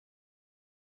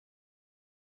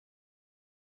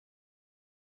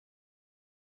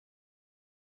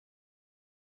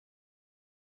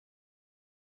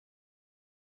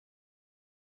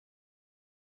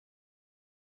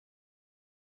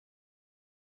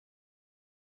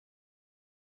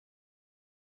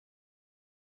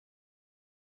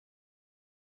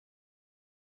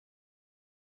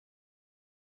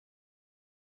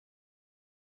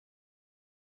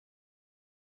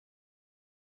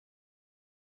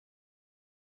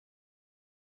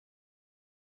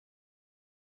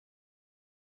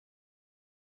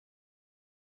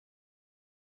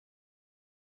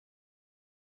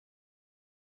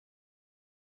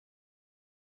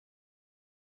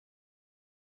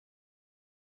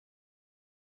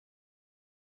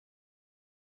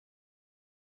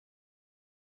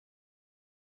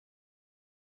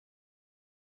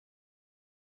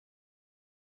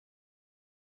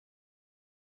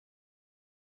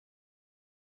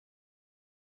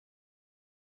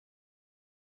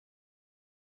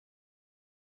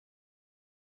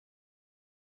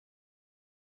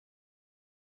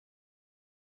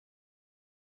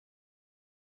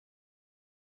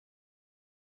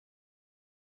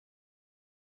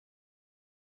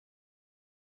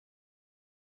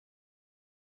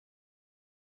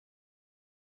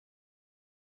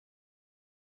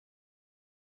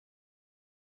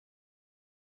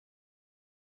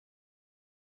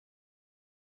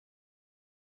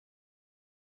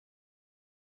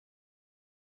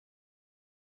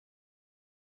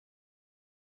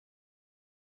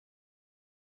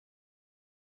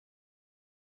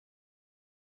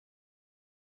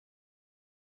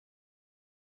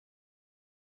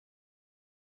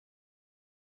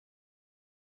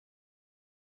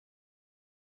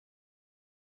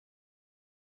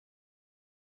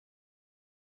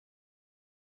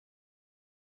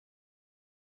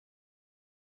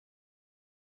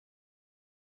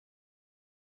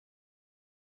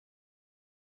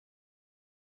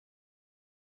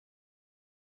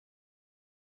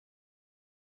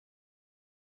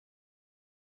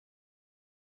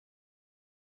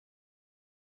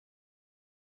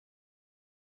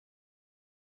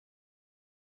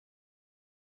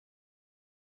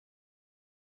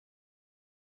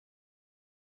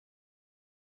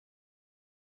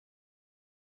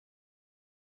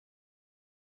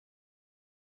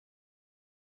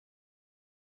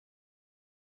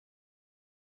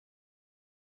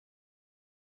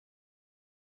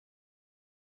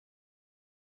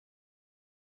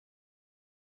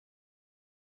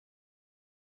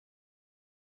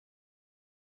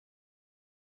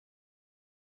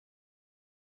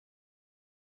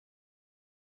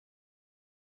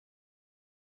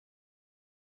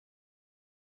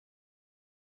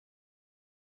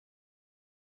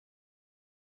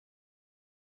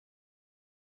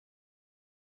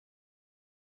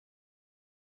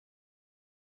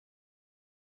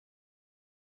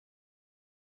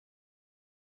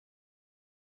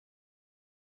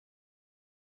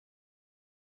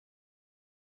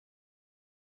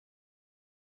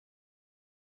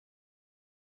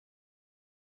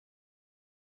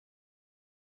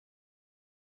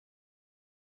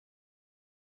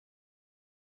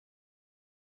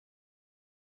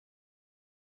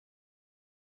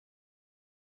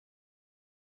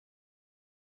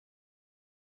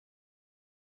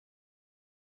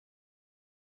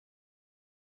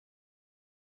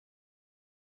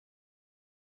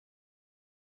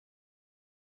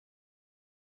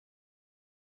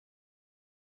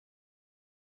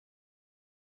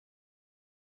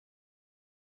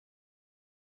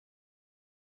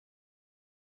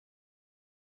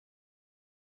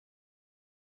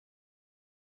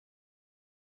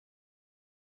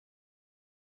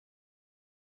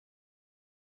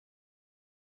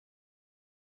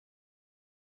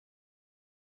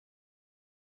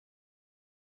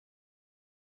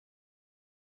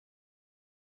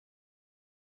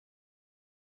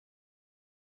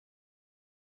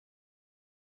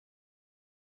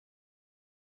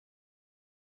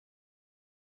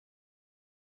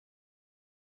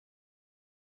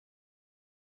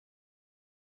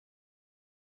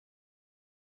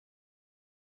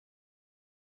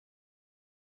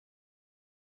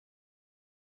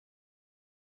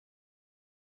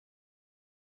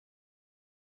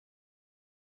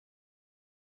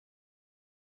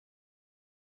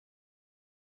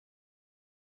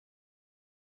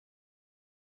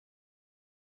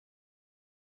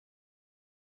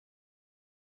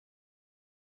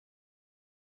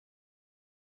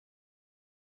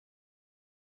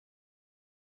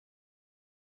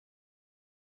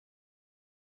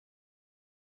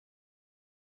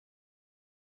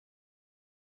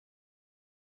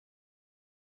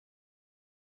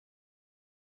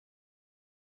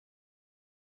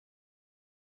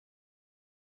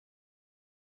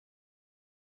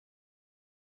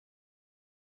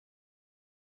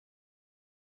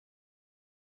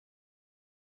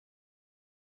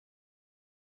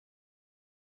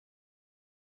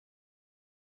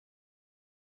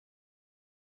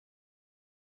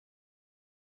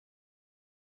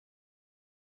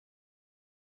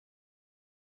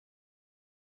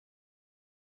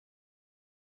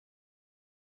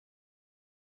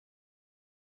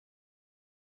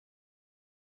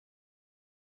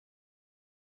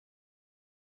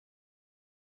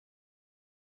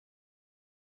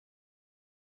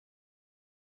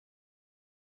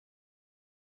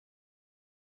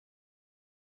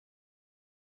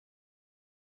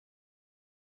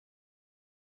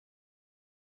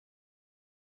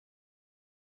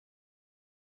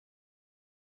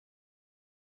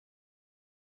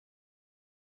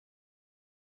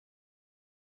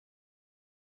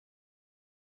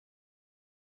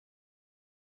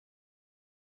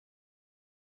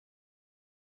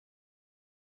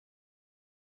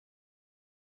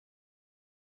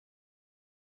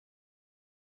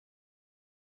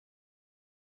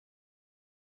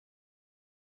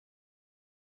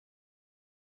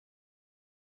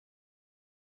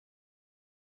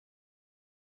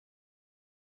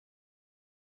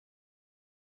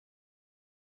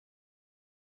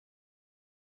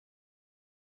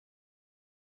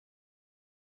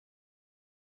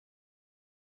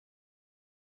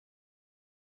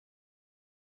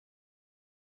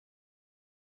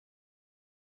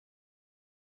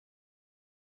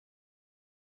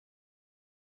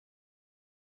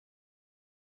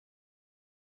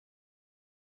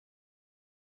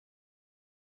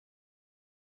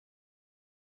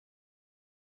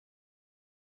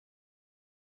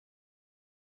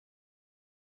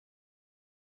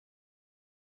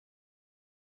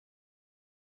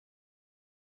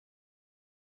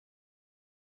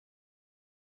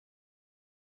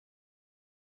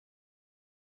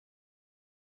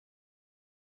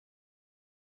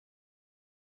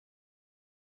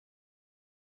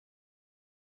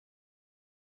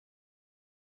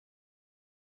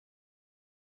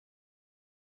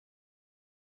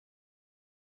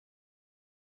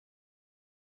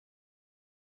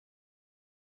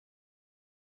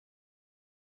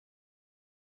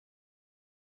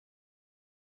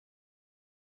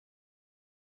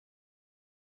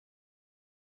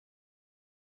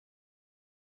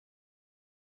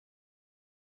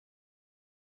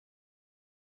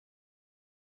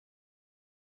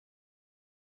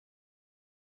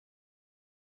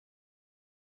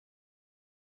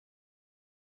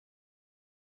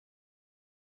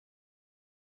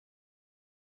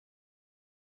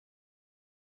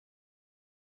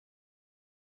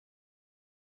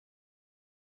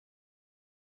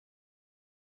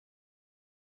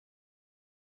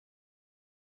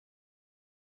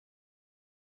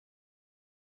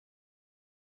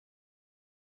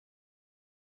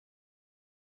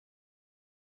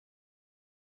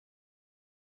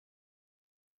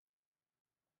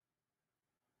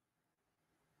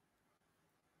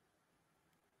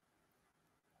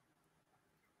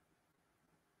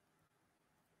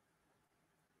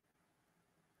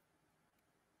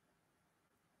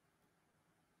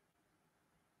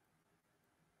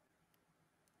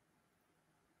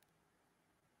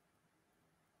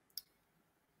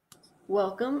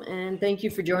Welcome, and thank you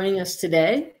for joining us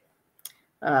today.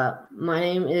 My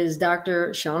name is Dr.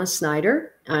 Shauna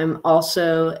Snyder. I'm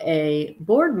also a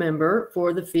board member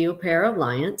for the Pheo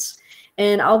Alliance,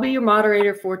 and I'll be your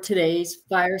moderator for today's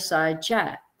Fireside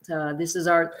Chat. This is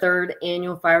our third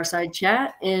annual Fireside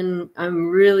Chat, and I'm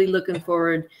really looking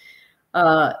forward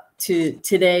to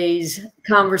today's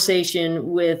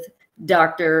conversation with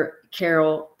Dr.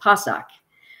 Karel Pacak.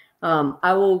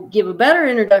 I will give a better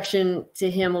introduction to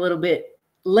him a little bit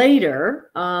later.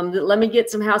 Let me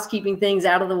get some housekeeping things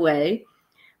out of the way.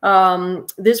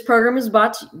 This program is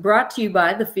brought to you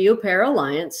by the Pheo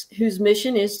Alliance, whose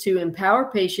mission is to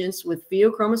empower patients with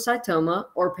pheochromocytoma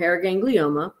or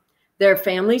paraganglioma, their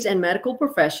families and medical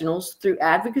professionals through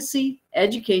advocacy,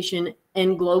 education,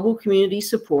 and global community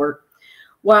support,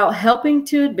 while helping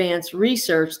to advance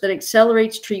research that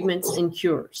accelerates treatments and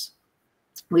cures.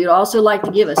 We would also like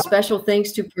to give a special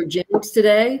thanks to Progenics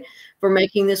today for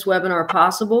making this webinar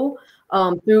possible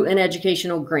through an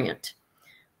educational grant.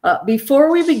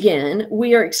 Before we begin,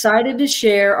 we are excited to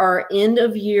share our end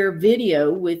of year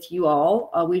video with you all.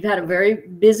 We've had a very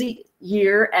busy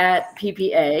year at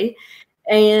PPA,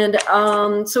 and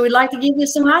so we'd like to give you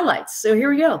some highlights. So here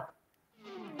we go.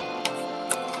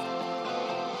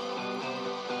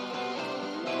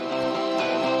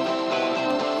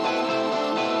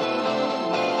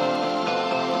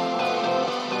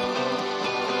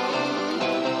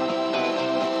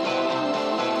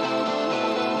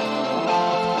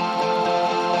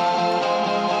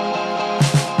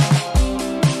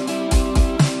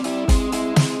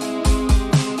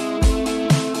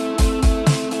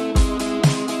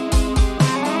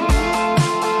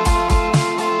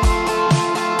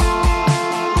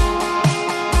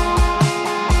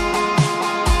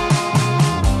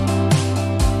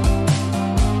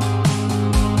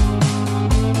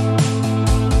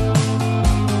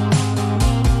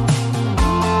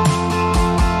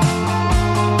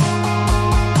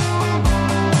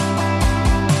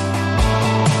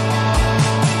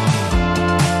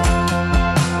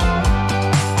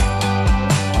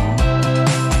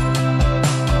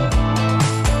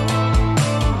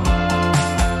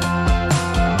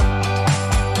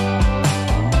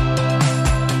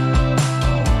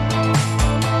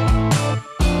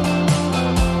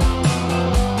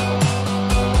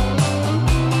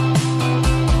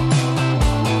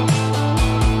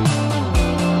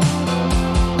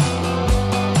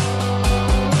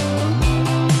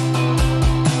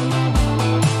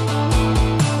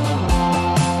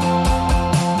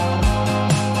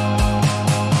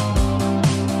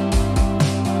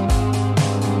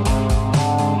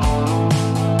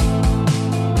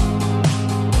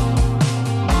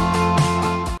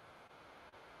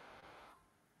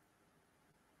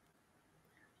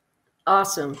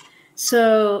 Awesome.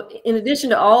 So in addition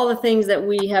to all the things that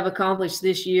we have accomplished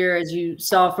this year, as you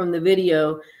saw from the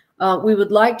video, we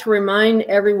would like to remind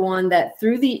everyone that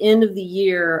through the end of the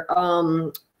year,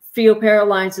 Pheo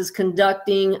Alliance is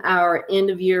conducting our end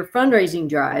of year fundraising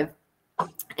drive.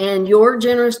 And your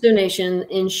generous donation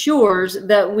ensures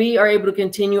that we are able to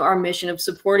continue our mission of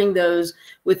supporting those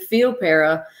with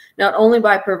Pheo, not only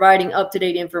by providing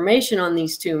up-to-date information on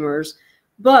these tumors,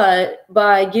 but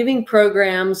by giving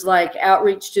programs like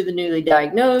outreach to the newly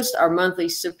diagnosed, our monthly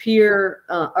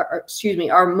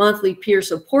our monthly peer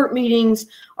support meetings,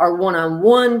 our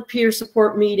one-on-one peer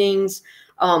support meetings,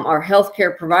 our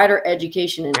healthcare provider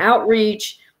education and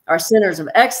outreach, our Centers of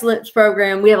Excellence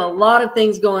program. We have a lot of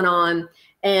things going on,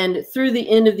 and through the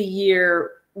end of the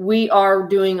year, we are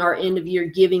doing our end of year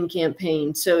giving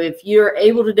campaign. So if you're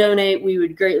able to donate, we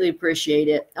would greatly appreciate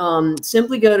it.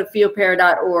 Simply go to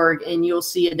pheopara.org and you'll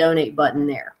see a donate button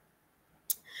there.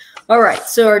 All right,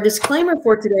 so our disclaimer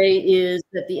for today is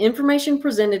that the information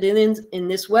presented in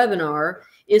this webinar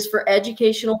is for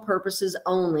educational purposes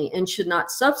only and should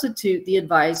not substitute the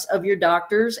advice of your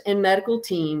doctors and medical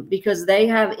team because they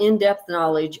have in-depth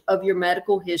knowledge of your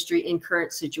medical history and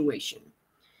current situation.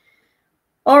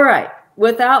 All right.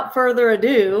 Without further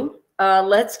ado,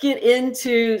 let's get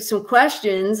into some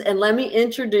questions, and let me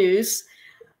introduce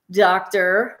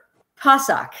Dr.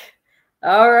 Pacak.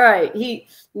 All right,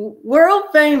 world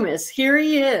famous. Here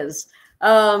he is.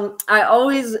 I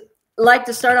always like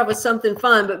to start off with something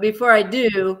fun, but before I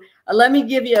do, let me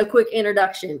give you a quick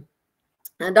introduction.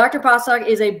 Dr. Pacak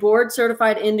is a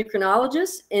board-certified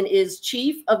endocrinologist and is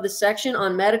chief of the section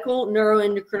on medical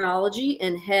neuroendocrinology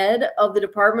and head of the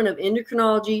Department of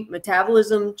Endocrinology,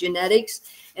 Metabolism, Genetics,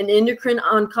 and Endocrine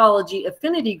Oncology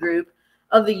Affinity Group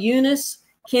of the Eunice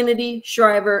Kennedy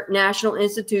Shriver National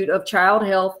Institute of Child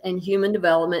Health and Human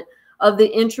Development of the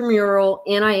Intramural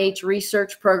NIH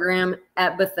Research Program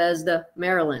at Bethesda,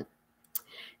 Maryland.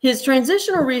 His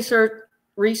transitional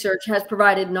research has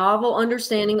provided novel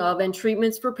understanding of and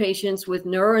treatments for patients with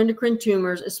neuroendocrine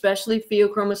tumors, especially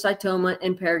pheochromocytoma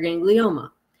and paraganglioma.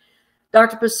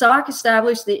 Dr. Pacak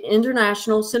established the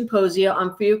International Symposia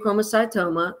on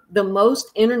Pheochromocytoma, the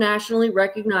most internationally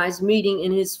recognized meeting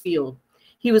in his field.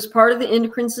 He was part of the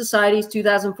Endocrine Society's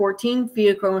 2014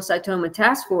 Pheochromocytoma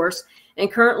Task Force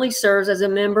and currently serves as a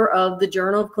member of the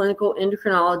Journal of Clinical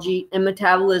Endocrinology and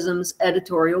Metabolism's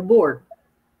editorial board.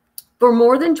 For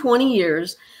more than 20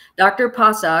 years, Dr.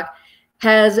 Pacak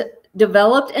has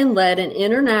developed and led an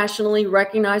internationally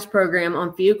recognized program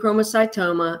on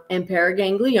pheochromocytoma and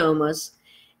paragangliomas,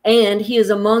 and he is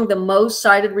among the most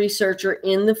cited researcher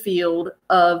in the field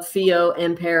of pheo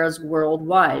and paras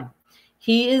worldwide.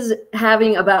 He is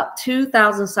having about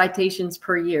 2,000 citations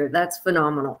per year. That's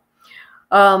phenomenal.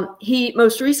 He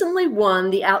most recently won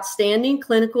the Outstanding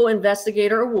Clinical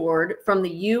Investigator Award from the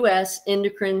U.S.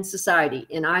 Endocrine Society,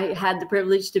 and I had the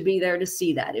privilege to be there to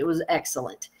see that. It was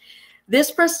excellent. This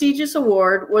prestigious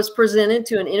award was presented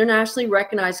to an internationally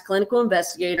recognized clinical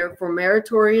investigator for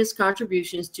meritorious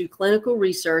contributions to clinical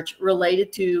research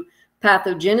related to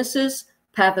pathogenesis,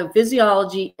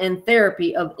 pathophysiology, and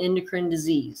therapy of endocrine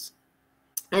disease.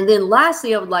 And then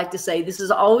lastly, I would like to say this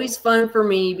is always fun for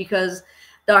me because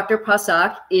Dr.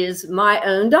 Pacak is my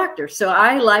own doctor. So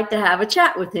I like to have a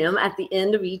chat with him at the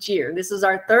end of each year. This is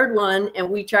our third one, and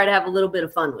we try to have a little bit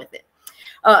of fun with it.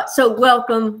 So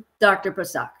welcome, Dr.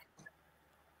 Pacak.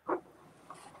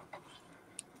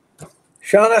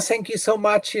 Shauna, thank you so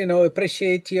much.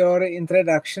 Appreciate your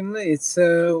introduction. It's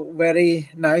very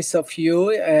nice of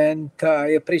you, and I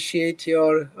appreciate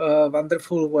your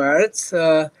wonderful words.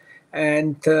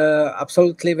 And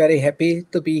absolutely very happy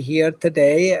to be here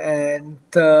today and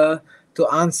to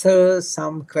answer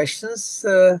some questions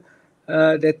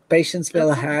that patients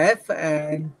will have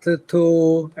and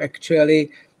to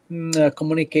actually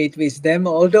communicate with them.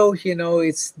 Although,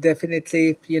 it's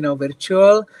definitely,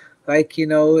 virtual. Like,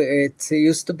 it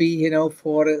used to be,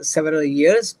 for several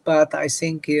years, but I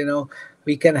think,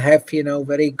 we can have,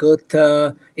 very good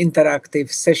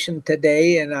interactive session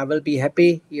today, and I will be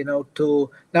happy, to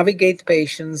navigate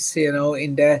patients,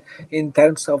 in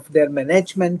terms of their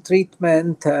management,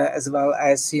 treatment, as well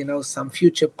as, some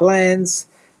future plans,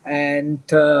 and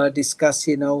discuss,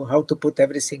 how to put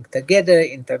everything together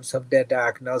in terms of their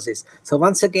diagnosis. So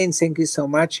once again, thank you so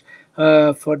much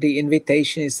for the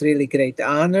invitation. It's really great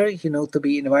honor, to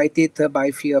be invited by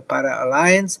Pheo Para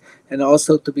Alliance, and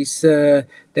also to be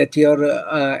that your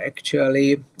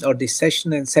actually, or this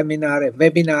session and seminar and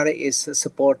webinar is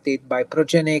supported by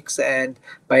Progenics and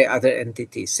by other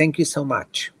entities. Thank you so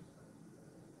much.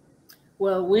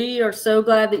 Well, we are so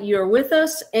glad that you are with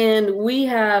us, and we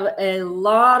have a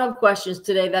lot of questions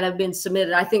today that have been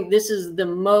submitted. I think this is the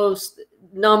most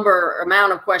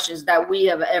amount of questions that we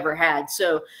have ever had.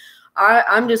 So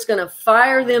I'm just going to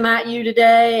fire them at you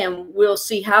today, and we'll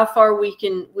see how far we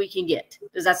can get.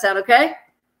 Does that sound okay?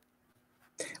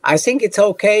 I think it's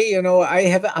okay. I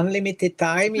have unlimited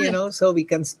time, so we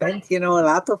can spend, a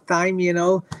lot of time,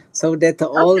 so that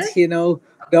all, okay.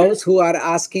 Those who are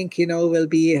asking, will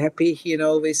be happy,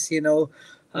 with,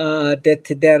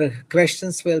 that their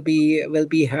questions will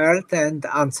be heard and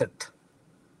answered.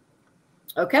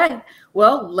 Okay,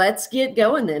 well, let's get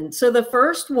going then. So the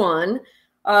first one,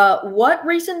 what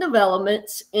recent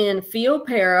developments in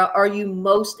PheoPara are you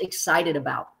most excited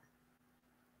about?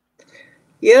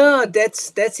 Yeah,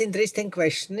 that's interesting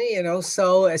question.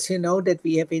 So as you know that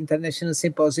we have International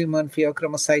Symposium on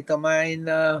Pheochromocytoma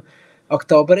in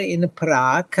October in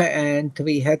Prague, and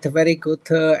we had very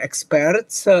good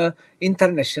experts,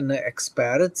 international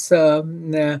experts,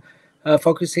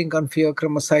 focusing on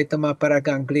pheochromocytoma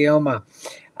paraganglioma.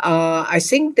 I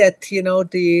think that,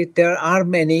 there are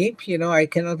many, I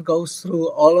cannot go through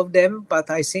all of them, but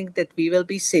I think that we will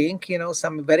be seeing,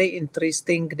 some very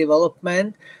interesting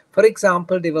development. For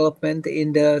example, development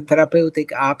in the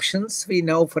therapeutic options. We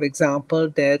know, for example,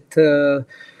 that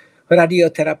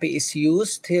radiotherapy is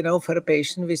used, for a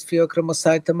patient with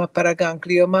pheochromocytoma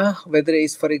paraganglioma, whether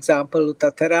it's, for example,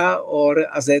 Lutathera or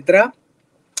Azedra.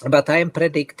 But I am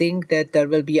predicting that there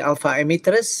will be alpha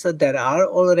emitters. There are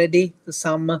already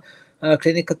some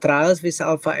clinical trials with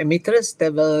alpha emitters.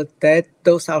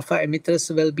 Those alpha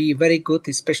emitters will be very good,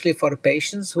 especially for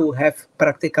patients who have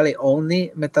practically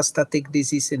only metastatic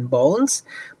disease in bones.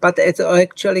 But it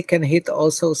actually can hit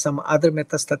also some other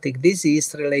metastatic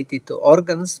disease related to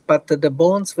organs. But the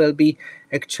bones will be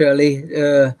actually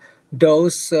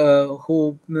those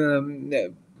who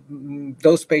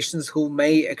those patients who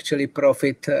may actually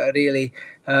profit really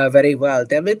very well.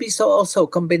 There will be also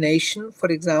combination, for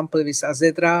example, with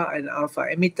azedra and alpha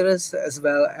emitters, as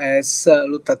well as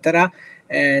Lutathera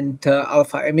and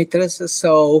alpha emitters.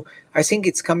 So I think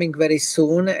it's coming very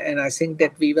soon, and I think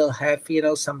that we will have,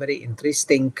 some very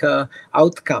interesting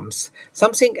outcomes.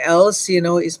 Something else,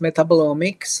 is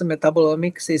metabolomics.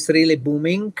 Metabolomics is really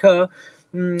booming.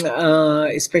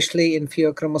 Especially in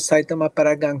pheochromocytoma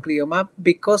paraganglioma,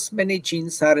 because many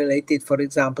genes are related, for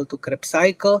example, to Krebs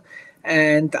cycle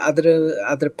and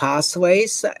other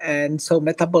pathways. And so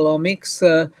metabolomics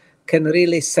can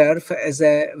really serve as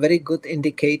a very good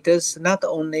indicators, not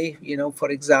only, for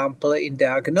example, in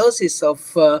diagnosis of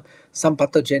some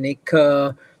pathogenic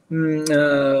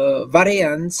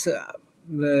variants.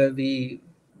 We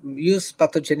use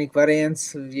pathogenic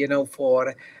variants,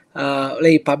 for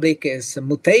lay public as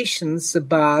mutations,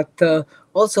 but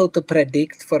also to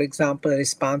predict, for example,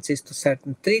 responses to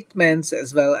certain treatments,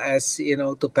 as well as,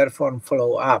 to perform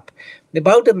follow-up.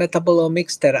 About the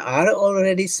metabolomics, there are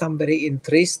already some very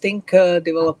interesting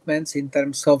developments in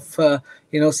terms of,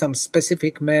 some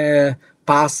specific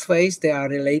pathways. They are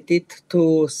related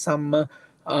to some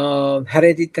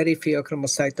hereditary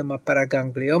pheochromocytoma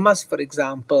paragangliomas, for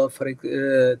example,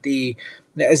 the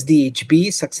SDHb,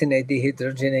 succinate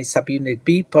dehydrogenase subunit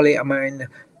B polyamine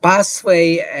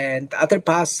pathway, and other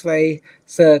pathways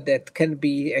that can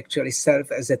be actually serve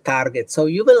as a target. So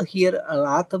you will hear a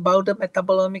lot about the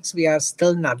metabolomics. We are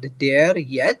still not there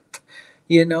yet,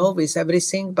 with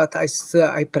everything, but I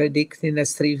predict in the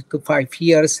 3 to 5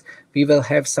 years, we will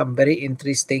have some very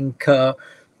interesting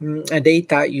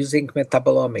data using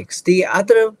metabolomics. The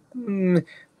other,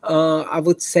 I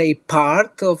would say,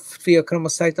 part of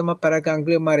pheochromocytoma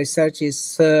paraganglioma research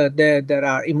is there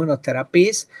are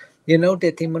immunotherapies. You know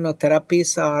that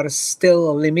immunotherapies are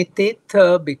still limited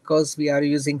because we are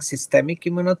using systemic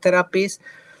immunotherapies.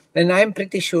 And I'm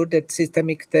pretty sure that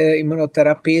systemic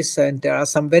immunotherapies, and there are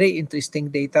some very interesting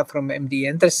data from MD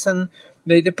Anderson,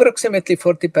 that approximately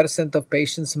 40% of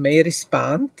patients may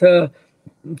respond to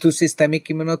systemic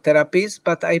immunotherapies,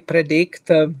 but I predict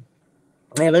there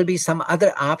will be some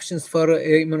other options for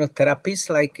immunotherapies,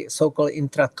 like so-called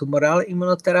intratumoral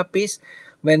immunotherapies,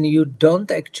 when you don't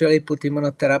actually put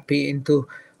immunotherapy into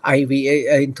IV,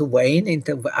 into vein,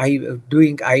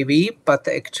 doing IV, but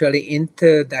actually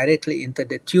directly into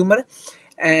the tumor.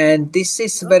 And this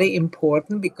is very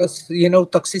important because,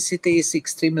 toxicity is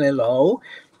extremely low.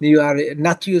 You are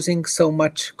not using so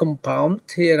much compound,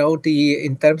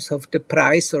 in terms of the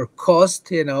price or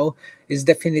cost, is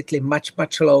definitely much,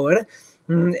 much lower.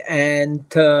 And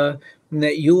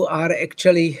you are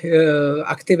actually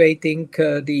activating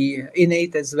the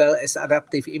innate as well as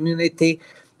adaptive immunity.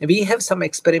 We have some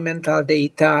experimental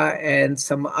data, and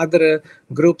some other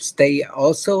groups, they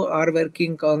also are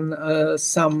working on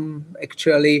some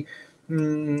actually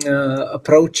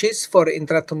approaches for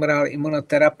intratumoral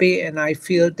immunotherapy. And I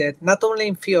feel that not only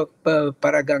in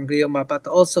paraganglioma, but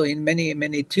also in many,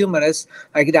 many tumors,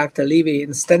 like Dr. Levy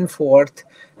in Stanford,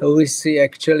 who is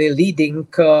actually leading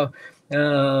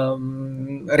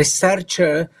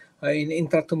researcher in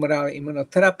intratumoral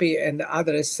immunotherapy, and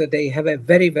others, they have a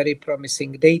very, very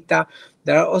promising data.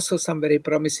 There are also some very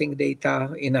promising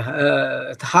data in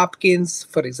at Hopkins,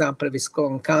 for example, with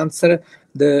colon cancer.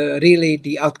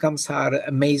 The outcomes are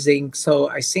amazing. So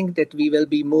I think that we will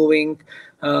be moving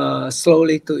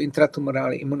slowly to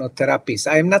intratumoral immunotherapies.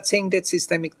 I am not saying that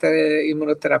systemic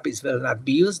immunotherapies will not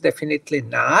be used, definitely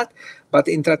not, but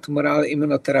intratumoral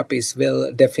immunotherapies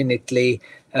will definitely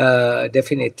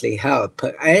help.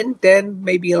 And then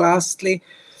maybe lastly,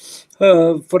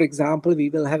 for example, we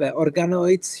will have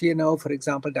organoids, for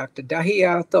example, Dr.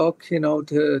 Dahia talked,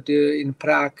 in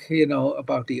Prague,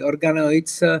 about the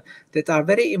organoids that are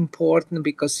very important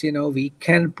because, we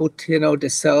can put, the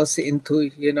cells into,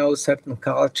 certain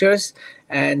cultures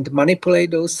and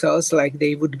manipulate those cells like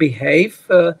they would behave.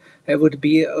 It would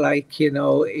be like,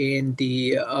 in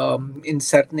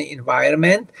certain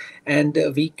environment, and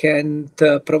we can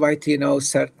provide,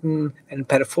 certain and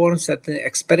perform certain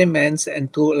experiments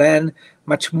and to learn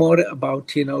much more about,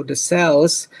 the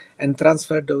cells and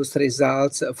transfer those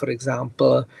results, for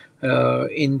example,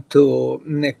 into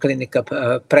clinical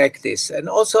practice. And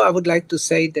also I would like to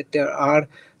say that there are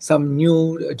some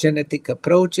new genetic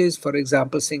approaches, for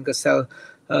example, single cell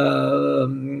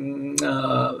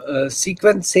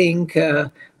sequencing.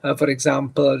 For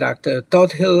example, Dr.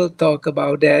 Todd Hill talked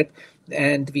about that.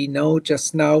 And we know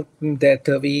just now that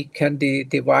we can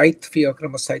divide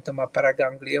pheochromocytoma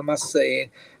paragangliomas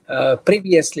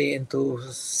previously into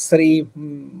three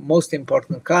most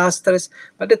important clusters,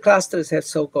 but the clusters have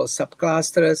so-called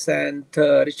subclusters, and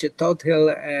Richard Tothill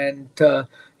and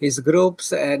his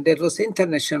groups, and there was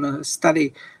international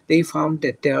study, they found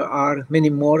that there are many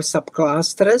more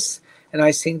subclusters. And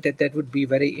I think that that would be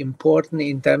very important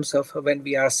in terms of when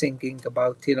we are thinking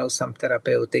about, some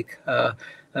therapeutic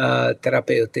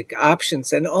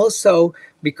options. And also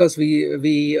because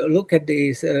we look at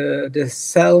the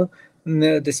cell,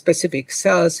 the specific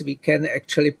cells, we can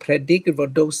actually predict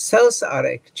what those cells are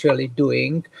actually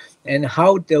doing and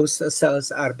how those cells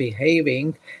are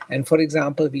behaving. And for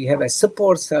example, we have a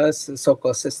support cells,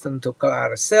 so-called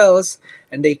system-to-CAR cells,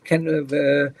 and they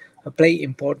can play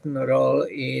important role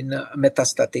in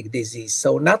metastatic disease.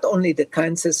 So not only the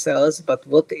cancer cells, but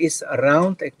what is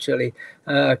around actually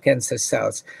cancer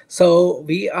cells. So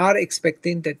we are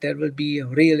expecting that there will be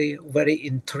really very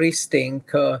interesting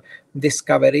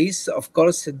discoveries. Of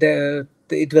course,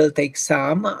 it will take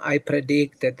some. I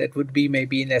predict that that would be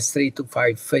maybe in 3 to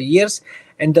 5 years.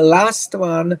 And the last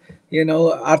one,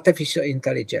 artificial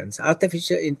intelligence.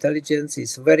 Artificial intelligence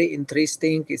is very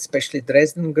interesting, especially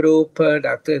Dresden group,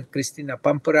 Dr. Christina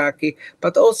Pampuraki,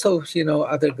 but also,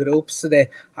 other groups that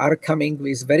are coming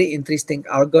with very interesting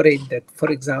algorithm that, for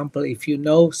example, if you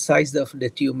know size of the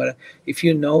tumor, if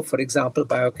you know, for example,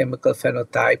 biochemical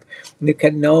phenotype, you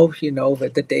can know,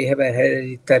 whether they have a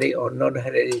hereditary or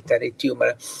non-hereditary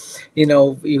tumor.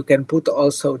 You can put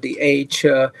also the age,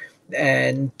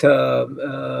 and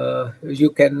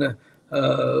you can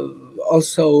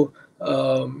also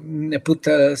put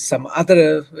some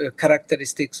other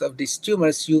characteristics of these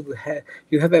tumors. You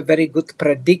have a very good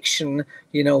prediction,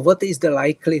 what is the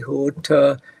likelihood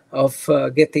of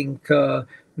getting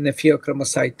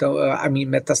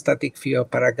metastatic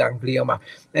pheoparaganglioma.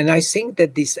 And I think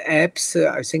that these apps,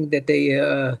 I think that they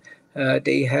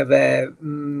have a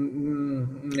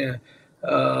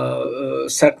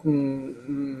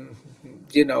certain,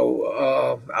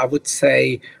 I would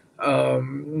say,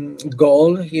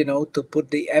 goal, to put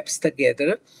the apps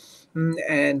together.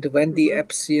 And when the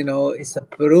apps, is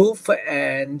approved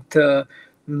and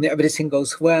everything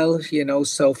goes well,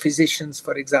 so physicians,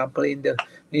 for example, in the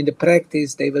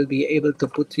practice, they will be able to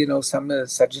put, some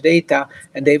such data,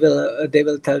 and they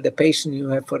will tell the patient, you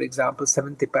have, for example,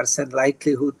 70%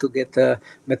 likelihood to get a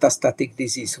metastatic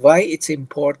disease. Why it's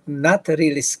important not to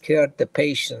really scare the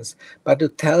patients, but to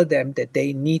tell them that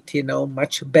they need,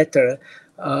 much better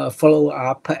follow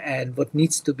up and what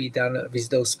needs to be done with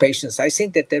those patients. I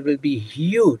think that there will be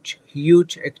huge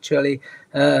actually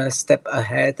step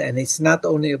ahead, and it's not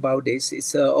only about this,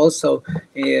 it's also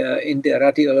in the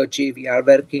radiology. We are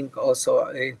working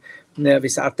also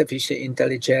with artificial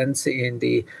intelligence in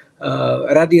the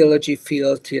radiology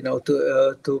field,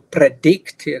 to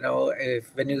predict,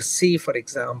 if, when you see, for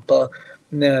example,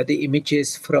 the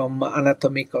images from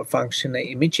anatomical functional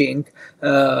imaging,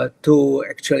 to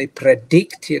actually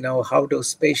predict, how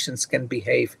those patients can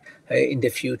behave in the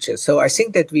future. So I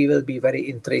think that we will be very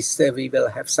interested. We will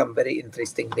have some very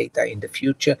interesting data in the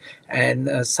future,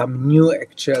 and some new,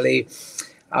 actually,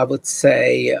 I would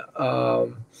say,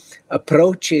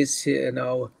 approaches,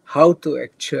 how to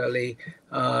actually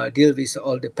deal with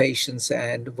all the patients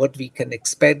and what we can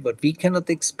expect, what we cannot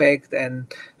expect,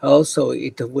 and also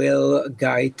it will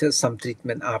guide some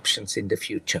treatment options in the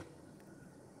future.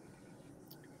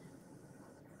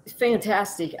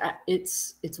 Fantastic.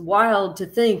 It's wild to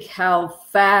think how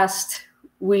fast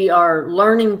we are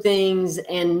learning things,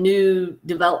 and new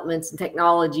developments and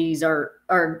technologies are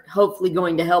hopefully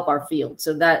going to help our field.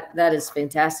 So that is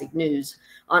fantastic news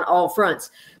on all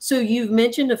fronts. So you've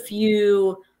mentioned a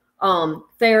few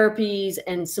therapies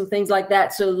and some things like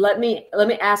that. So let me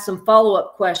ask some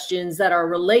follow-up questions that are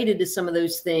related to some of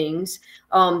those things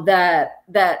that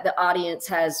the audience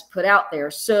has put out there.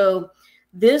 So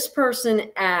this person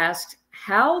asked,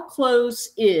 how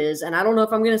close is, and I don't know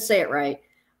if I'm going to say it right,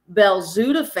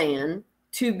 Belzutifan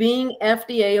to being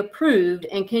FDA approved?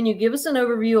 And can you give us an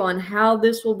overview on how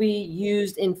this will be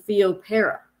used in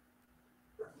Pheopara?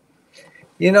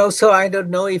 So I don't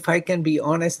know if I can be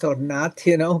honest or not,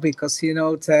 because,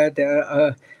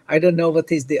 I don't know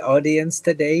what is the audience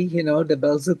today. The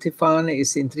Belzutifan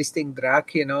is interesting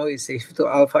drug, is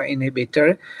HIF2 alpha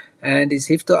inhibitor. And this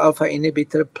HIF2 alpha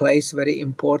inhibitor plays very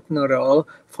important role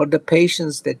for the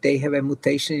patients that they have a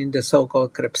mutation in the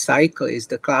so-called Krebs cycle, is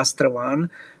the cluster 1,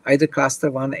 either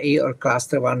cluster 1A or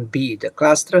cluster 1B. The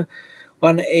cluster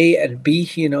 1A and B,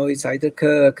 is either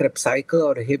Krebs cycle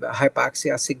or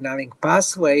hypoxia signaling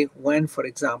pathway when, for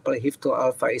example, HIF2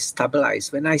 alpha is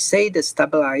stabilized. When I say the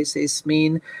stabilized, it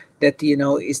means that,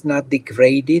 it's not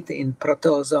degraded in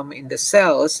proteasome in the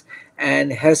cells,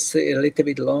 and has a little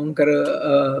bit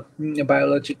longer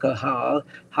biological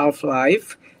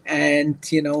half-life, and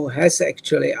has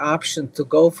actually option to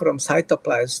go from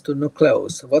cytoplasm to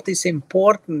nucleus. What is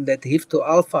important that HIF2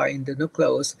 alpha in the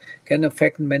nucleus can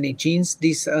affect many genes.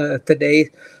 These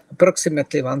today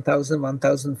approximately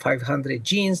 1,500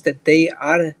 genes that they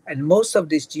are, and most of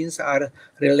these genes are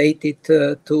related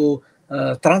to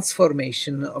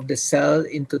transformation of the cell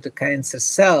into the cancer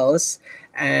cells,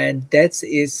 and that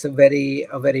is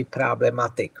very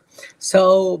problematic.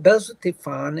 So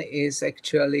Belzutifan is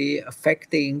actually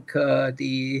affecting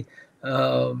the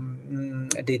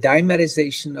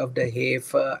dimerization of the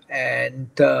HIF, and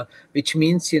which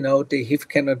means the HIF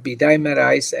cannot be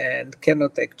dimerized and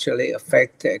cannot actually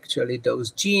affect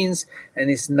those genes, and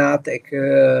is not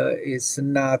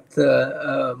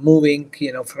moving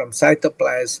from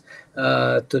cytoplasm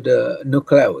to the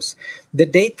nucleus. The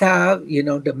data,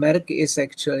 the Merck is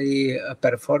actually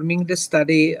performing the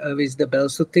study with the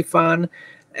Belzutifan,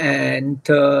 and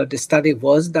the study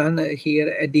was done here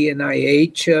at the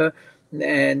NIH,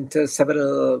 and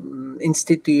several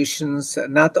institutions,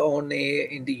 not only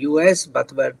in the US,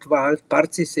 but worldwide,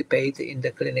 participate in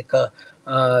the clinical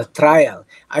trial.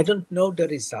 I don't know the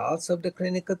results of the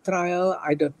clinical trial.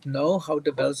 I don't know how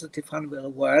the Belzutifan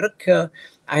will work.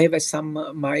 I have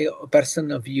my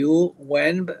personal view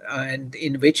when and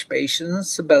in which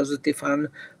patients Belzutifan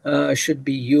should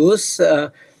be used.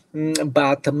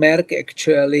 But Merck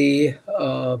actually,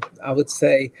 I would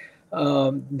say,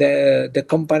 the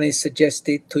company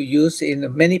suggested to use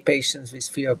in many patients with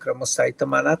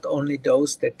pheochromocytoma, not only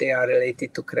those that they are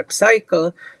related to Krebs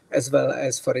cycle, as well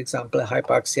as, for example,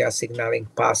 hypoxia signaling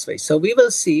pathway. So we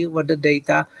will see what the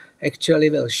data actually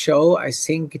will show. I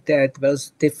think that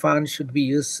Belzutifan should be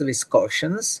used with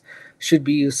cautions, should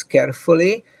be used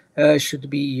carefully, should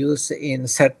be used in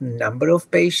certain number of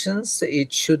patients.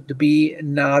 It should be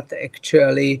not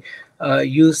actually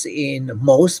used in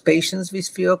most patients with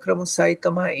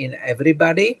pheochromocytoma, in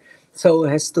everybody. So it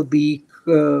has to be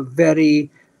very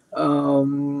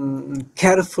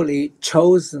carefully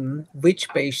chosen which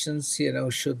patients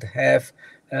should have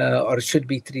or should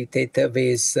be treated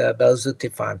with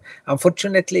Belzutifan.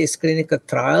 Unfortunately, its clinical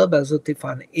trial,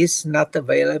 Belzutifan is not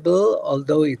available,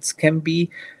 although it can be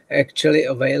actually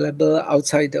available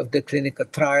outside of the clinical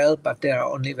trial, but there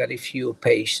are only very few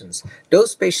patients.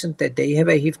 Those patients that they have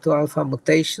a HIF2 alpha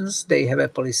mutations, they have a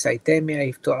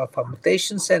polycythemia, HIF2 alpha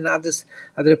mutations, and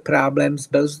other problems.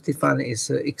 Belzutifan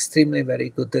is extremely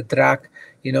very good drug,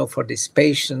 for these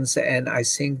patients, and I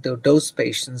think that those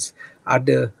patients are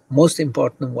the most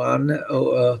important one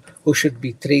who should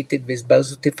be treated with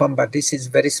Belzutifan, but this is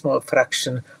very small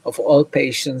fraction of all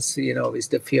patients, with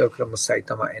the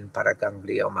pheochromocytoma and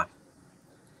paraganglioma.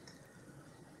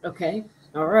 Okay.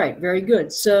 All right. Very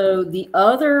good. So the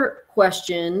other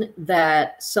question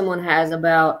that someone has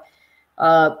about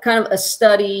kind of a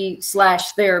study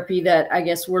 / therapy that I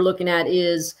guess we're looking at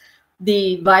is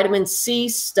the vitamin C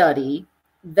study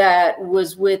that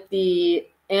was with the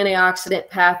antioxidant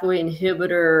pathway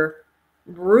inhibitor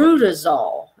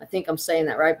Brusatol. I think I'm saying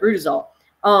that right, Brusatol.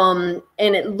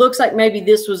 And it looks like maybe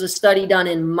this was a study done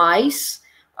in mice.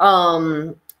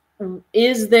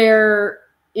 Is there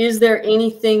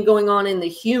anything going on in the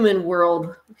human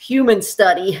world, human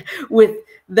study with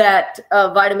that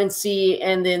vitamin C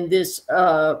and then this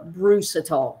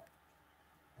Brusatol?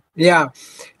 Yeah.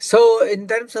 So in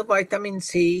terms of vitamin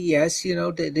C, yes,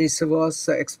 this was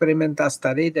an experimental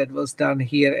study that was done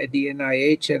here at the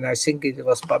NIH, and I think it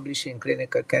was published in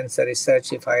Clinical Cancer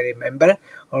Research, if I remember,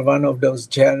 or one of those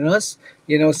journals,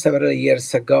 several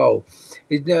years ago.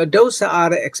 Those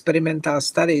are experimental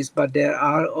studies, but there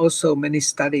are also many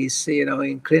studies,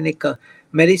 in clinical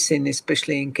medicine,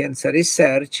 especially in cancer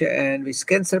research and with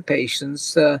cancer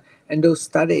patients, and those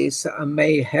studies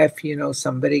may have,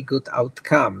 some very good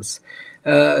outcomes.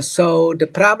 So the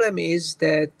problem is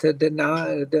that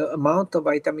the amount of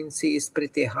vitamin C is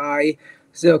pretty high.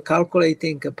 So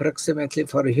calculating approximately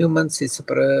for humans, it's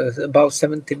about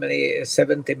 70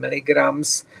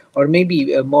 milligrams, or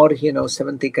maybe more,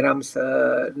 70 grams,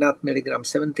 not milligrams,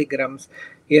 70 grams,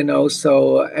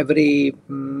 so every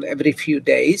few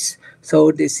days.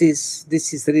 So this is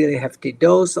really hefty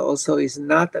dose. Also is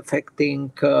not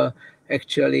affecting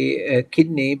actually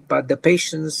kidney, but the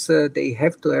patients, they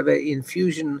have to have an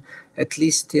infusion at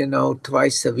least,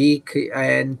 twice a week.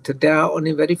 And there are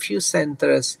only very few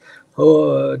centers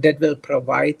that will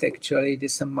provide actually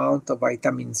this amount of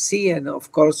vitamin C. And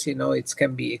of course, it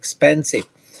can be expensive.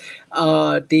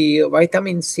 The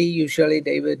vitamin C, usually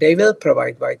they will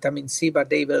provide vitamin C, but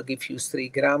they will give you 3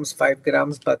 grams, 5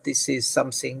 grams. But this is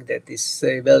something that is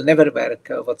will never work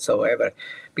whatsoever,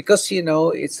 because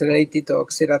it's related to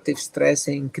oxidative stress,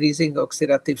 increasing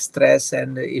oxidative stress,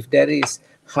 and if there is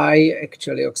high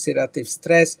actually oxidative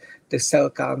stress, the cell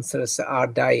cancers are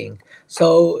dying.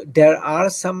 So there are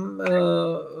some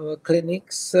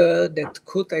clinics that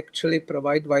could actually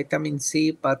provide vitamin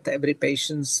C, but every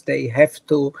patient, they have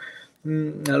to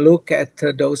look at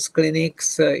those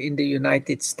clinics in the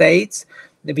United States.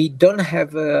 We don't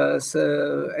have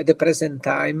at the present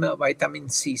time a vitamin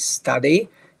C study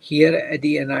here at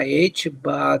the NIH,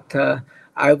 but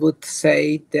I would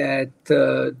say that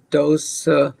those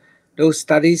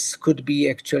studies could be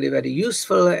actually very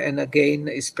useful, and again,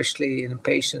 especially in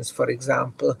patients, for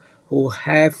example, who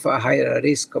have a higher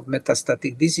risk of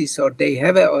metastatic disease, or they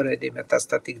have already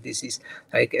metastatic disease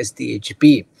like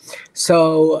SDHb.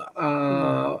 So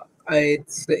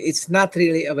it's not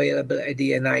really available at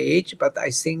the NIH, but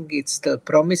I think it's still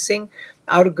promising.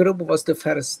 Our group was the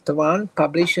first one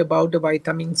published about the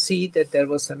vitamin C. That there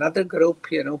was another group,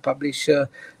 published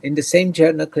in the same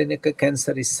journal, Clinical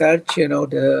Cancer Research,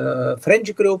 the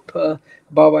French group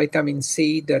about vitamin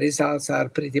C. The results are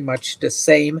pretty much the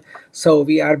same. So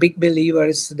we are big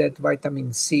believers that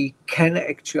vitamin C can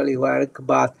actually work.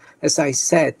 But as I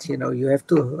said, you have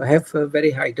to have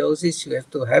very high doses. You have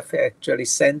to have actually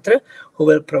center who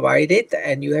will provide it,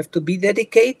 and you have to be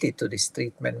dedicated to this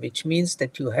treatment, which means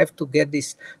that you have to get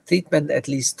this treatment at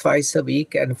least twice a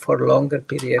week and for a longer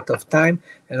period of time.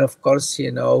 And of course,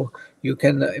 you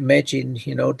can imagine,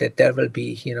 that there will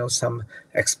be, some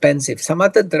some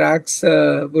other drugs,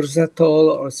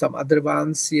 Brusatol or some other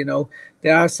ones,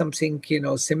 there are something,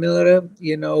 similar, a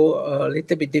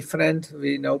little bit different,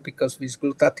 because with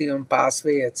glutathione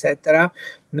pathway, etc.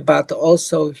 But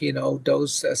also,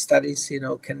 those studies,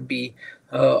 can be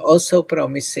also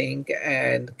promising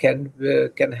and can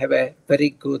have a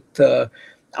very good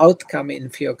outcome in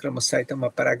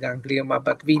pheochromocytoma paraganglioma.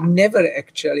 But we never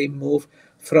actually move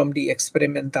from the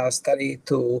experimental study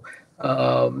to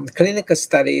clinical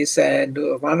studies, and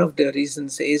one of the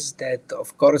reasons is that,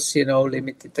 of course,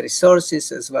 limited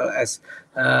resources as well as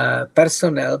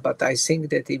personnel. But I think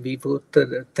that if we put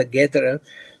together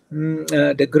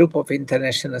the group of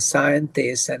international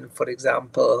scientists and, for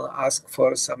example, ask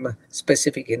for some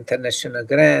specific international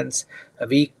grants,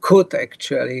 we could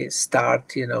actually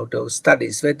start, those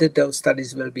studies. Whether those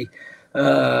studies will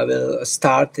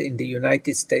start in the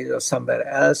United States or somewhere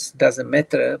else doesn't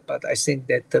matter. But I think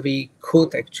that we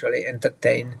could actually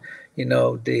entertain,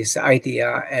 this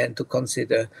idea and to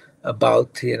consider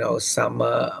about, some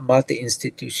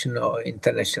multi-institutional or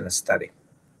international study.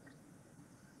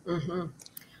 Mm-hmm.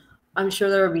 I'm sure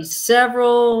there will be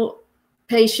several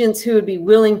patients who would be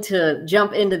willing to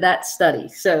jump into that study.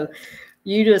 So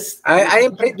you just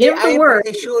give the word,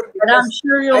 and I'm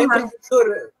sure you'll have.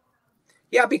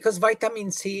 Yeah, because vitamin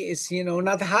C is,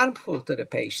 not harmful to the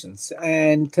patients,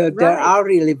 and there are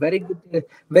really very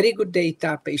good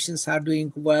data. Patients are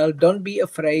doing well. Don't be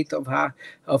afraid of,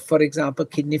 for example,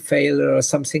 kidney failure or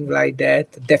something like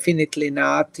that. Definitely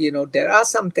not. There are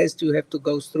some tests you have to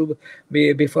go through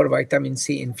before vitamin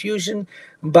C infusion,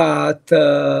 but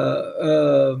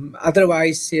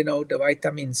otherwise, the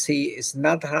vitamin C is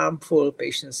not harmful.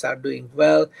 Patients are doing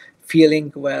well,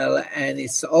 feeling well, and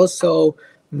it's also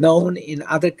known in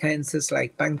other cancers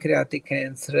like pancreatic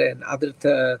cancer and other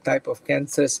type of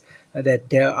cancers that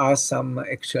there are some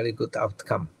actually good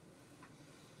outcome.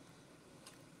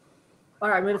 All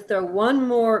right, I'm going to throw one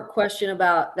more question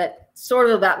about that, sort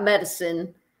of about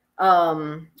medicine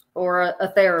or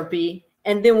a therapy,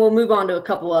 and then we'll move on to a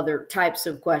couple other types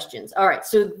of questions. All right,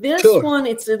 so this one,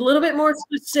 it's a little bit more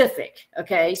specific.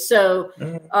 Okay, so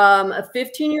a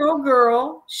 15-year-old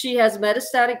girl, she has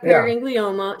metastatic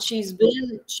paraganglioma. She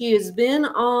has been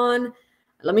on,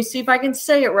 let me see if I can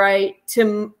say it right,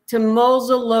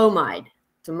 temozolomide,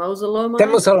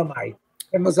 TMZ.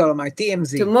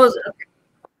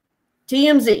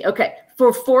 TMZ. Okay.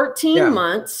 For 14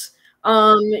 months,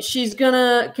 she's going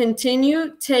to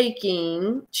continue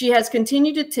taking, she has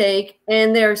continued to take,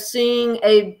 and they're seeing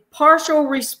a partial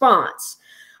response.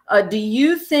 Do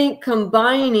you think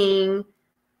combining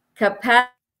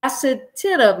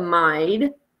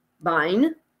capecitabine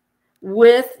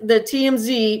with the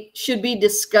TMZ should be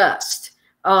discussed?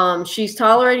 She's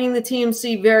tolerating the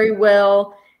TMZ very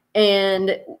well,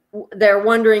 and they're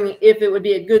wondering if it would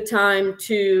be a good time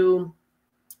to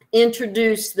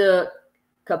introduce the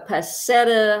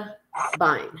capecitabine.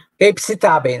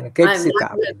 Capecitabine.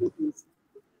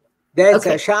 That's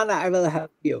Okay. Shana, I will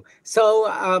help you. So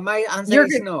my answer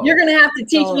is no. You're going to have to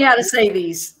teach me how to say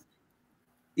these.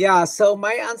 Yeah, so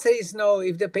my answer is no.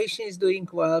 If the patient is doing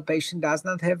well, patient does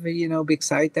not have, big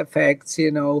side effects,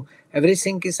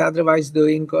 everything is otherwise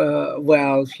doing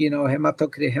well,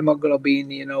 hematocrit,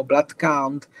 hemoglobin, blood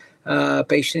count,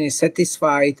 patient is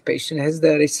satisfied, patient has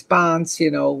the response,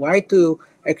 why to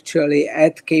actually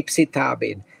add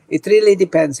capecitabine? It really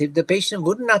depends. If the patient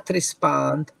would not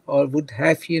respond or would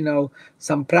have,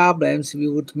 some problems, we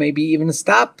would maybe even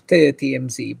stop the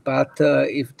TMZ. But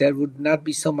if there would not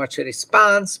be so much a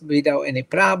response without any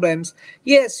problems,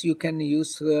 yes, you can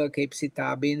use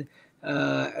capecitabine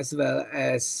as well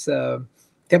as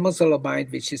temozolomide,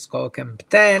 which is called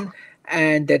CAMP10,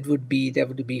 and that would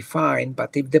be fine.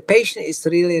 But if the patient is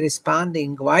really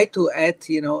responding, why to add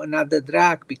another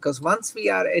drug? Because once we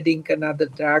are adding another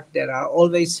drug, there are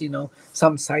always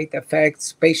some side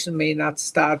effects. Patient may not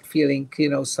start feeling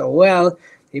so well.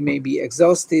 He may be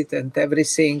exhausted and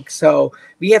everything. So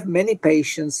we have many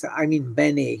patients. I mean,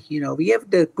 many. We have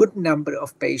the good number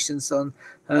of patients on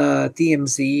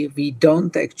TMZ. We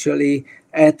don't actually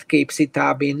add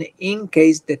capecitabine in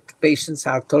case that patients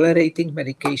are tolerating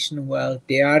medication well,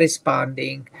 they are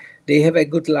responding, they have a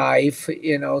good life,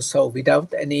 so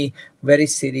without any very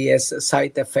serious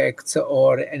side effects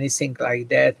or anything like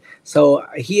that. So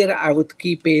here I would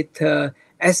keep it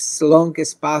as long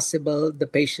as possible the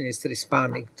patient is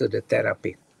responding to the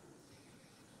therapy.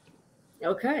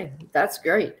 Okay, that's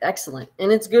great. Excellent.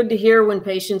 And it's good to hear when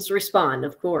patients respond,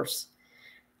 of course.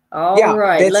 All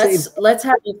right, let's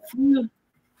have a few.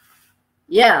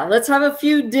 Yeah, let's have a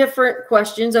few different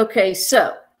questions. Okay,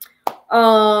 so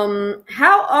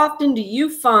how often do you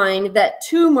find that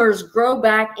tumors grow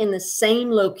back in the same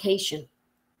location?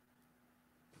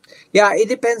 Yeah, it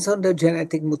depends on the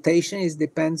genetic mutation. It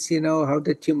depends, how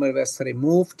the tumor was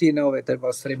removed, whether it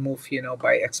was removed,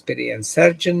 by experienced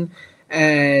surgeon,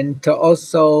 and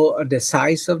also the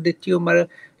size of the tumor,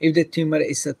 if the tumor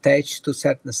is attached to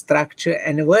certain structure,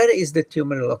 and where is the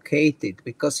tumor located?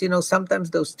 Because, sometimes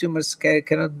those tumors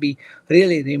cannot be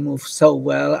really removed so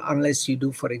well unless you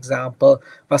do, for example,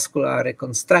 vascular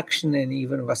reconstruction, and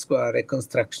even vascular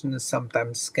reconstruction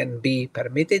sometimes can be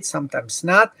permitted, sometimes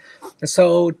not.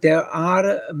 So there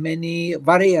are many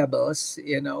variables,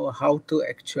 how to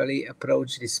actually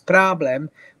approach this problem.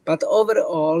 But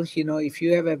overall, if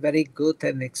you have a very good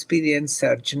and experienced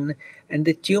surgeon and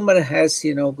the tumor has,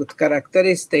 good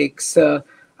characteristics,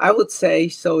 I would say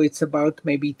so it's about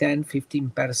maybe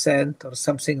 10-15% or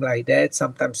something like that,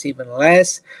 sometimes even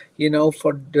less,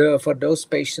 for those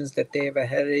patients that they have a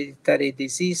hereditary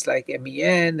disease like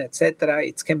MEN, etc.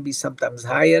 It can be sometimes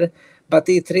higher, but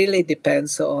it really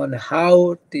depends on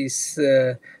how the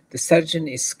surgeon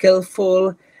is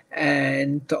skillful,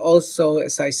 and also,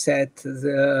 as I said,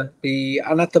 the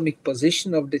anatomic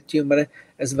position of the tumor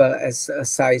as well as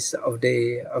size of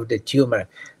the tumor.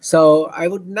 So I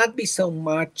would not be so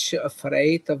much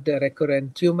afraid of the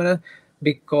recurrent tumor,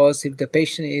 because if the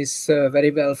patient is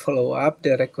very well followed up,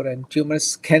 the recurrent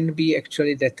tumors can be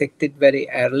actually detected very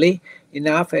early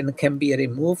enough and can be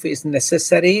removed if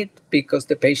necessary, because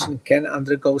the patient can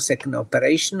undergo second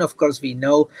operation. Of course, we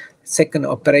know second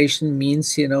operation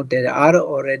means, there are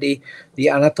already, the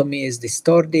anatomy is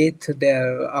distorted,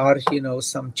 there are,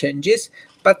 some changes,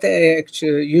 but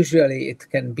actually, usually it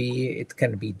can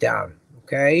be done.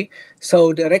 Okay,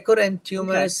 so the recurrent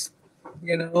tumors,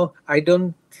 I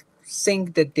don't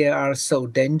think that they are so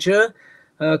dangerous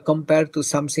compared to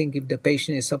something if the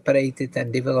patient is operated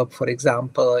and developed, for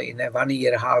example, in a 1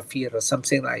 year, half year, or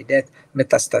something like that,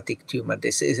 metastatic tumor.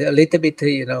 This is a little bit,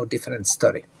 different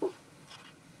story.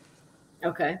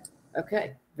 Okay.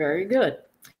 Very good.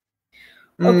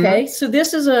 Okay, so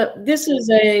this is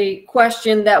a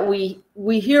question that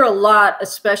we hear a lot,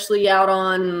 especially out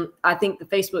on, I think, the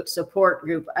Facebook support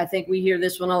group. I think we hear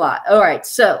this one a lot. All right,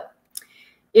 so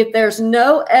if there's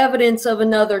no evidence of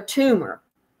another tumor,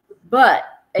 but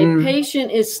a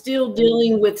patient is still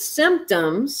dealing with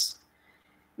symptoms,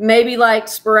 maybe like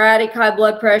sporadic high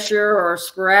blood pressure or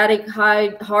sporadic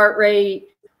high heart rate,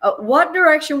 what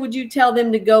direction would you tell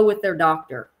them to go with their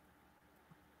doctor?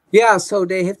 Yeah, so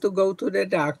they have to go to the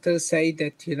doctor, say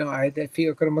that, I had a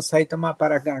pheochromocytoma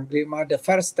paraganglioma. The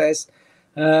first test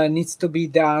needs to be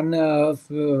done.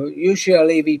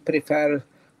 Usually we prefer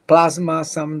plasma,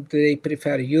 some they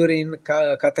prefer urine,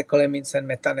 catecholamines and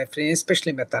metanephrine,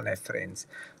 especially metanephrines.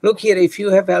 Look here, if you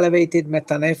have elevated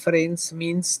metanephrines,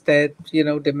 means that,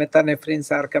 the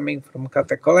metanephrines are coming from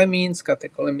catecholamines.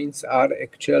 Catecholamines are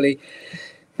actually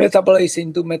metabolize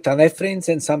into metanephrines,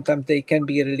 and sometimes they can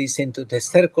be released into the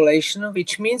circulation,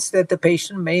 which means that the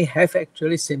patient may have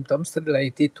actually symptoms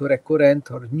related to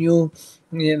recurrent or new,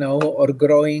 or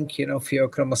growing,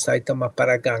 pheochromocytoma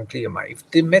paraganglioma.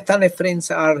 If the metanephrines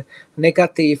are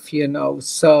negative,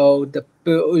 so the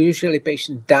usually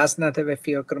patient does not have a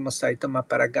pheochromocytoma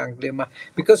paraganglioma,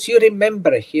 because you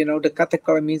remember, the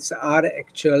catecholamines are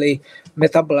actually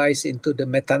metabolized into the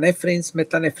metanephrines.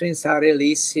 Metanephrines are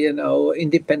released,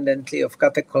 independently of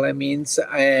catecholamines,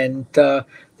 and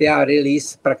they are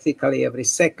released practically every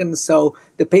second. So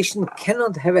the patient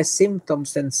cannot have a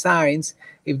symptoms and signs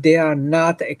if they are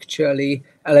not actually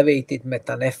elevated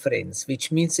metanephrines,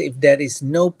 which means if there is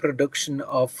no production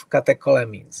of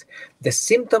catecholamines. The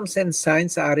symptoms and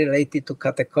signs are related to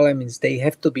catecholamines. They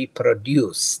have to be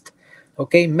produced.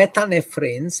 Okay,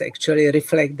 metanephrines actually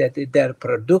reflect that their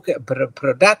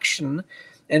production,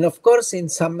 and of course, in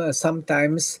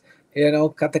sometimes,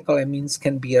 catecholamines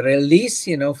can be released,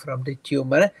 from the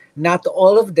tumor. Not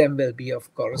all of them will be,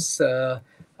 of course,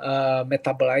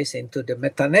 metabolized into the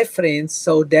metanephrines.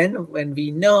 So then, when we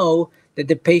know that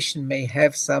the patient may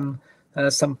have some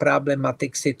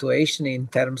problematic situation in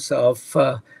terms of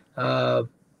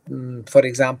for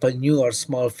example, new or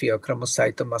small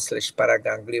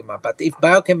pheochromocytoma/paraganglioma. But if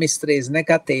biochemistry is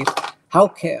negative, how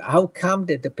come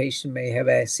that the patient may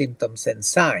have symptoms and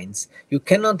signs? You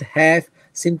cannot have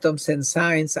symptoms and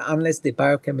signs unless the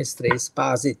biochemistry is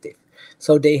positive.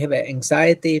 So they have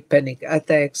anxiety, panic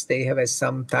attacks, they have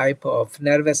some type of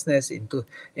nervousness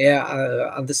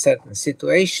under certain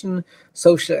situation,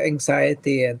 social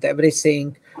anxiety and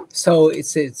everything. So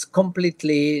it's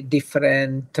completely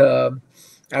different,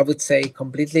 I would say,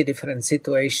 completely different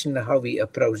situation how we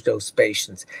approach those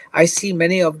patients. I see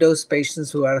many of those patients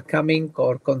who are coming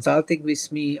or consulting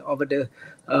with me over the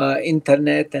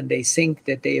internet, and they think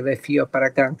that they have a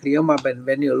pheoparaganglioma, but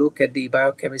when you look at the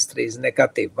biochemistry is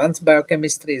negative. Once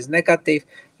biochemistry is negative,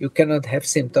 you cannot have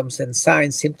symptoms and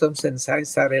signs. Symptoms and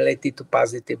signs are related to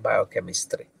positive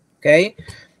biochemistry. Okay?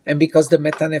 And because the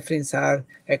metanephrines are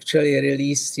actually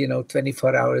released,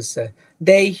 24 hours a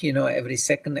day, every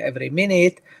second, every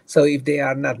minute. So if they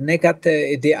are not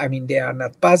negative, they are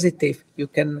not positive,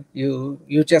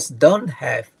 you just don't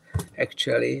have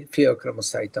actually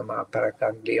pheochromocytoma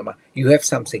paraganglioma. You have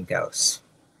something else.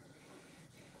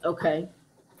 Okay.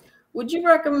 Would you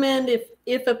recommend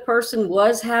if a person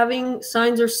was having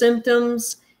signs or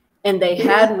symptoms and they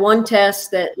had one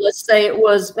test that, let's say it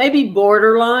was maybe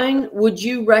borderline, would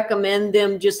you recommend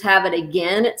them just have it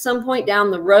again at some point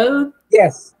down the road?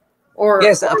 Yes. Or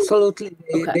yes, absolutely.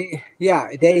 Okay.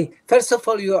 They first of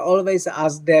all, you always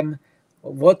ask them,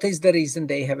 what is the reason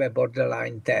they have a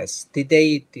borderline test? Did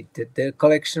the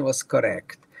collection was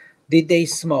correct? Did they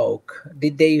smoke?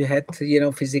 Did they had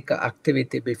physical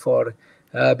activity before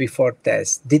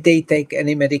test? Did they take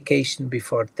any medication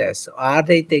before test? Are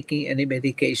they taking any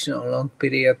medication on a long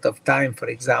period of time? For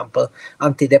example,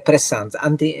 antidepressants,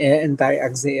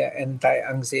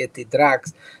 anti-anxiety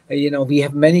drugs. We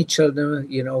have many children,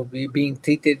 being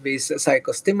treated with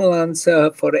psychostimulants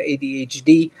for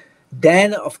ADHD.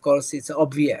 Then, of course, it's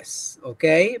obvious,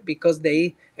 okay, because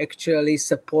they actually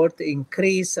support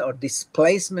increase or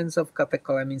displacements of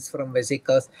catecholamines from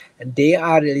vesicles, and they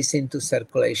are released into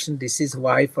circulation. This is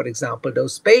why, for example,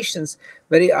 those patients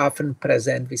very often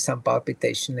present with some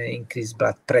palpitation and increased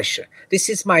blood pressure. This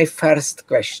is my first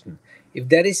question. If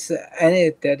there is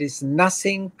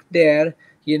nothing there,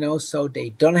 so they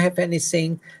don't have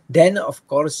anything, then of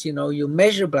course, you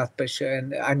measure blood pressure,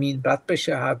 and blood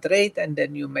pressure, heart rate, and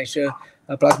then you measure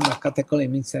plasma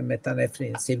catecholamines and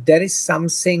metanephrines. If there is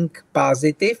something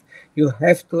positive, you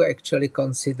have to actually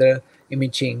consider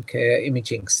imaging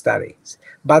studies.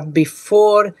 But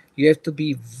before, you have to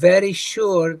be very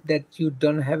sure that you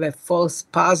don't have a false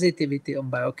positivity on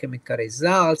biochemical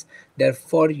results.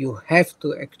 Therefore, you have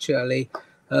to actually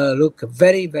look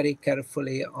very, very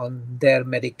carefully on their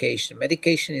medication.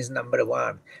 Medication is number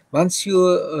one. Once you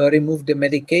remove the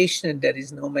medication and there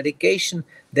is no medication,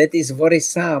 that is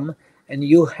worrisome, and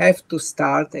you have to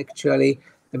start actually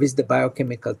with the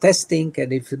biochemical testing.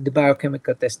 And if the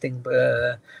biochemical testing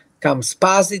comes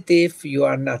positive, you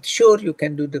are not sure, you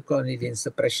can do the clonidine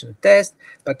suppression test.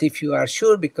 But if you are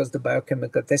sure, because the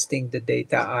biochemical testing, the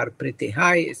data are pretty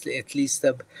high, it's at least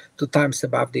 2 times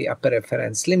above the upper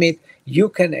reference limit, you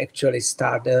can actually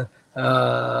start the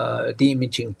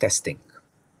imaging testing.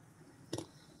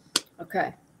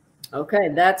 Okay,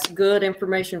 that's good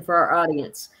information for our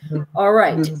audience. All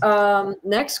right,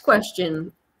 next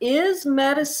question. Is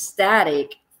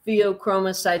metastatic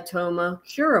pheochromocytoma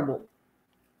curable?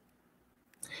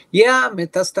 Yeah,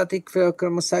 metastatic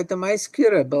pheochromocytoma is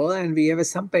curable, and we have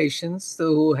some patients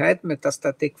who had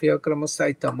metastatic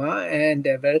pheochromocytoma and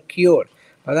they were cured.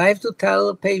 But I have to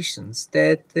tell patients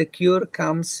that the cure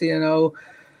comes,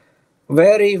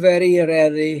 very, very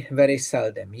rarely, very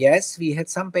seldom. Yes, we had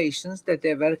some patients that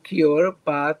they were cured,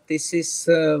 but this is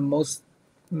in most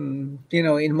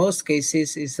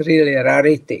cases, is really a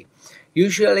rarity.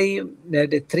 Usually,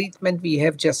 the treatment we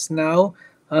have just now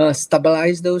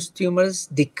stabilize those tumors,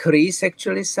 decrease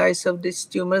actually size of these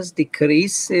tumors,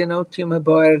 decrease tumor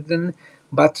burden,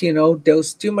 but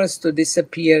those tumors to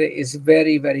disappear is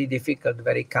very, very difficult,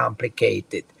 very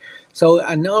complicated. So,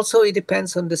 and also it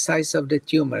depends on the size of the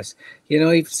tumors.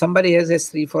 If somebody has a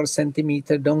 3-4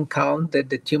 centimeter, don't count that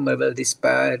the tumor will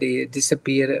disappear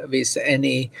with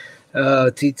any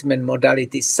treatment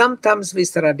modality. Sometimes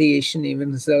with radiation,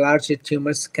 even the larger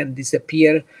tumors can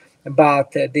disappear,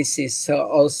 but this is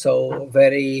also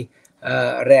very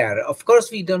rare. Of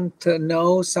course, we don't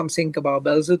know something about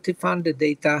Belzutifan. The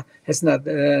data has not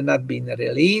been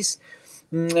released.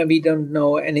 We don't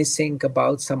know anything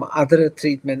about some other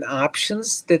treatment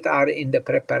options that are in the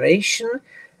preparation,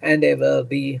 and they will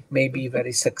be maybe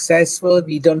very successful.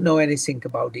 We don't know anything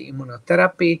about the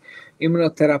immunotherapy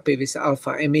with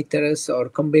alpha emitters or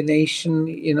combination,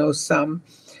 some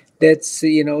that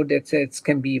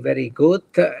can be very good.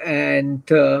 And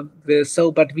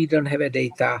but we don't have a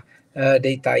data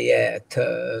yet.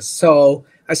 So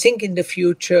I think in the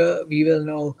future we will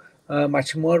know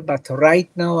much more. But right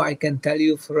now I can tell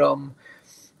you from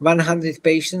 100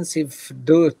 patients, if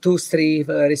 2-3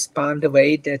 respond the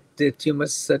way that the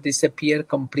tumors disappear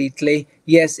completely,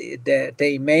 yes,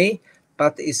 they may,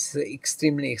 but it's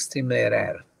extremely, extremely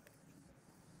rare.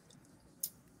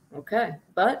 Okay,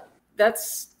 but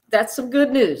that's some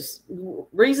good news.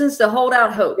 Reasons to hold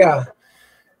out hope. Yeah.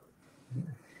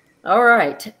 All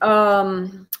right.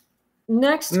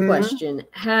 Next question.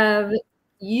 Have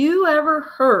you ever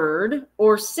heard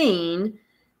or seen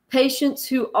patients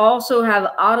who also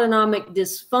have autonomic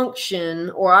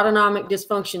dysfunction or autonomic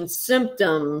dysfunction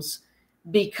symptoms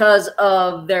because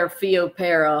of their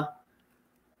Pheo-para,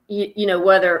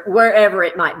 wherever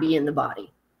it might be in the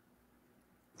body?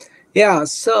 Yeah,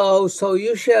 so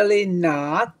usually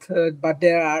not, but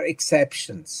there are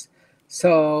exceptions.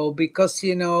 So because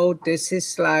this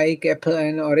is like apple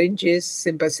and oranges,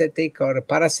 sympathetic or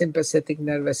parasympathetic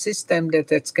nervous system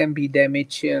that can be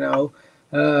damaged,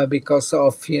 because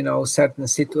of certain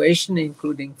situation,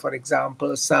 including, for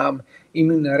example, some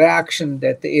immune reaction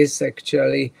that is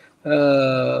actually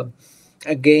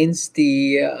against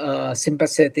the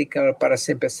sympathetic or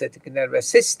parasympathetic nervous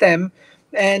system.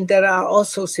 And there are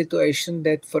also situations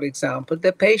that, for example,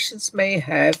 the patients may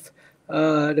have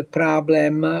the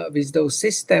problem with those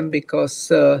systems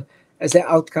because as an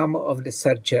outcome of the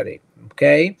surgery.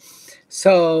 Okay.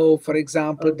 So, for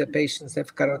example, the patients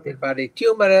have carotid body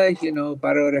tumor,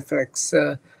 baroreflex,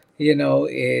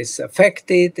 is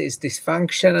affected, is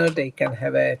dysfunctional. They can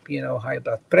have a, high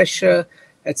blood pressure,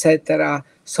 etc.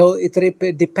 So it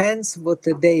depends what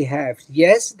they have.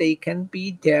 Yes, they can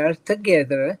be there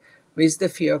together with the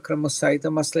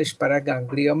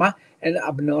pheochromocytoma/paraganglioma and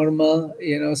abnormal,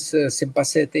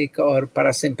 sympathetic or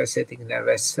parasympathetic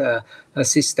nervous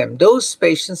system. Those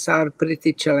patients are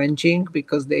pretty challenging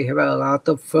because they have a lot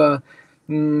of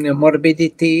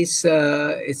morbidities.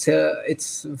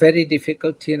 It's very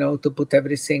difficult, to put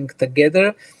everything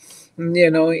together,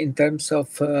 in terms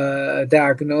of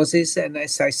diagnosis. And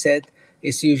as I said,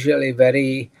 it's usually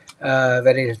very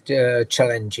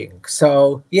challenging.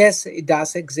 So yes, it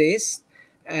does exist,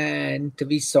 and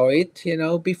we saw it,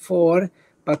 before.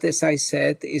 But as I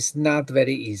said, it's not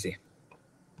very easy.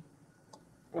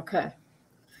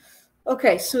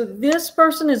 Okay, so this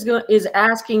person is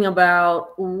asking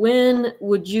about when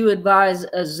would you advise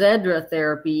Azedra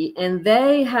therapy, and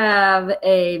they have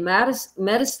a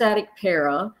metastatic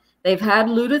para. They've had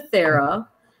Lutathera,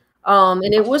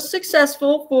 and it was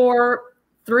successful for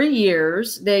 3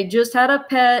 years. They just had a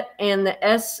PET, and the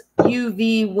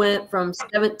SUV went from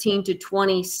 17 to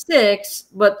 26,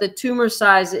 but the tumor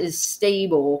size is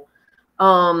stable.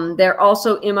 They're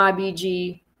also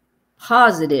MIBG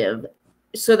positive.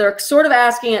 So they're sort of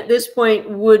asking at this point,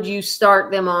 would you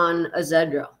start them on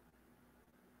Azedra?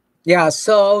 Yeah,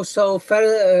 so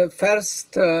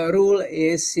first rule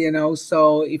is,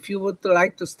 so if you would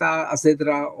like to start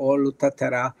Azedra or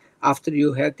Lutathera after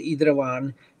you had either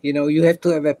one, you have to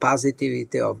have a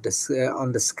positivity of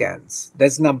on the scans.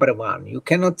 That's number one. You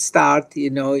cannot start,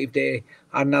 if they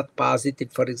are not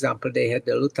positive. For example, they had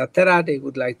the Lutathera, they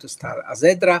would like to start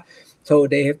Azedra, so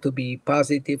they have to be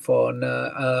positive on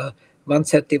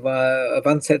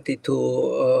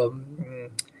 132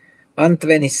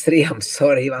 123, I'm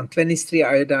sorry, 123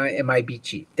 iodine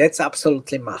MIBG. That's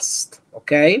absolutely must.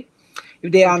 Okay.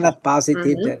 If they are not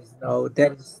positive,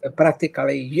 there's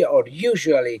practically or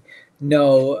usually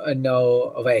no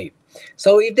way.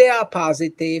 So if they are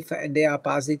positive and they are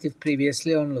positive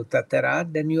previously on Lutathera,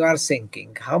 then you are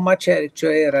thinking how much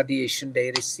actually radiation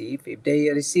they receive. If they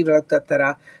receive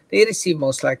Lutathera, they receive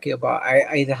most likely about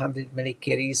 800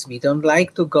 millicuries. We don't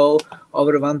like to go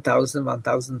over 1,000,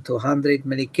 1,200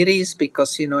 millicuries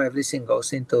because, you know, everything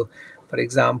goes into, for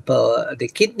example, the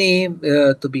kidney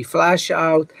to be flushed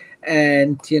out,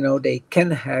 and, you know, they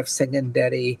can have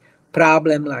secondary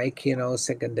problem like, you know,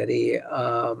 secondary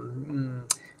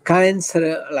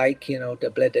cancer, like, you know, the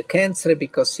bladder cancer,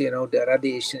 because, you know, the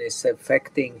radiation is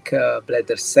affecting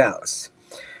bladder cells.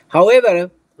 However,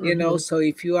 you know, so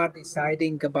if you are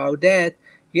deciding about that,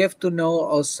 you have to know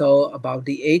also about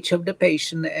the age of the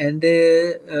patient and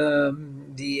their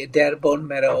bone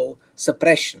marrow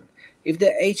suppression. If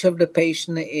the age of the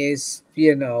patient is,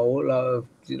 you know,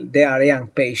 they are young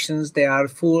patients, they are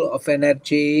full of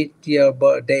energy, their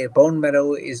bone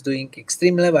marrow is doing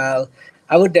extremely well,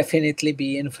 I would definitely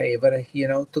be in favor, you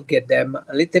know, to get them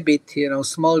a little bit, you know,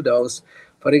 small dose.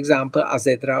 For example,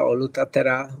 Azedra or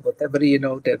Lutathera, whatever, you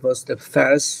know, that was the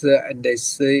first, and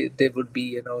there would be,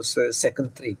 you know,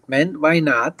 second treatment. Why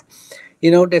not?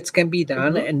 You know, that can be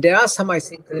done. And there are some, I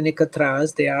think, clinical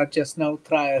trials. They are just now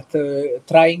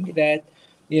trying that,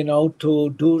 you know,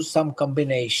 to do some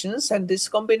combinations. And these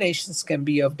combinations can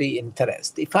be of the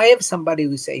interest. If I have somebody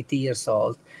who's 80 years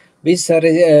old, with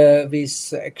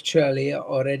actually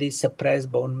already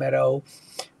suppressed bone marrow,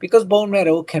 because bone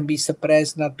marrow can be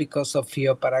suppressed not because of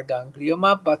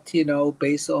pheoparaganglioma, but, you know,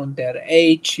 based on their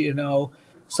age, you know,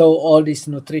 so all this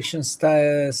nutrition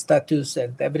status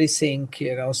and everything,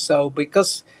 you know, so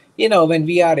because, you know, when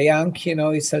we are young, you know,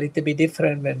 it's a little bit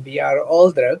different when we are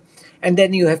older, and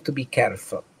then you have to be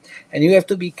careful, and you have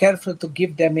to be careful to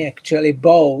give them actually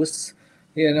both,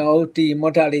 you know, the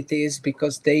modalities,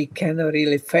 because they can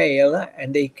really fail,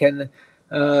 and they can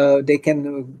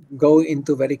go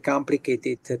into very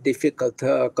complicated, difficult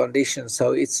conditions.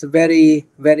 So it's very,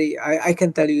 very, I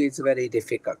can tell you it's very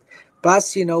difficult.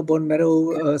 Plus, you know, bone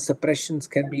marrow suppressions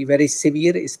can be very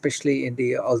severe, especially in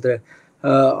the older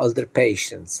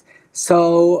patients.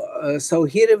 So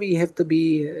here we have to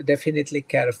be definitely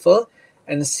careful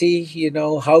and see, you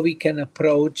know, how we can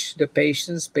approach the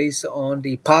patients based on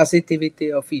the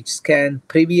positivity of each scan,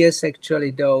 previous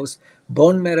actually dose,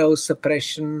 bone marrow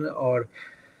suppression, or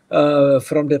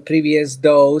from the previous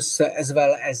dose, as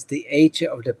well as the age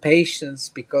of the patients,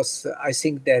 because I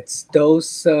think that's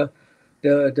those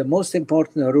the most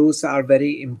important rules are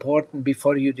very important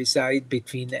before you decide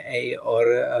between A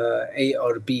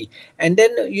or B. And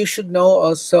then you should know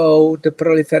also the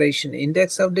proliferation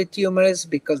index of the tumors,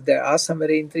 because there are some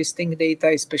very interesting data,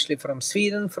 especially from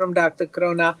Sweden, from Dr.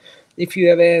 Krona. If you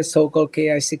have a so-called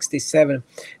Ki-67,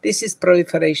 this is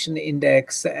proliferation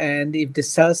index, and if the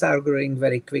cells are growing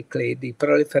very quickly, the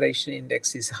proliferation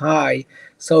index is high.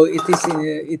 So it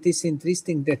is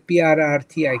interesting that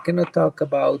PRRT, I cannot talk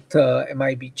about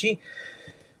MIBG,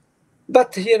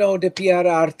 but, you know, the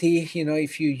PRRT, you know,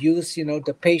 if you use, you know,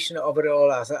 the patient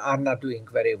overall are not doing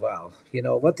very well. You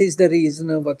know, what is the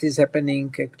reason? What is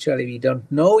happening? Actually, we don't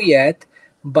know yet,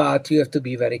 but you have to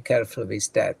be very careful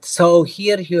with that. So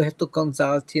here you have to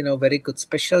consult, you know, very good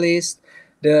specialist,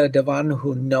 the one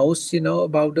who knows, you know,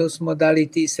 about those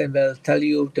modalities, and will tell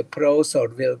you the pros, or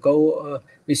will go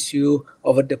with you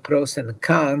over the pros and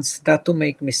cons, not to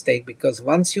make mistake, because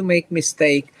once you make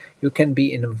mistake, you can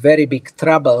be in very big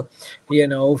trouble, you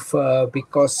know,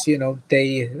 because, you know,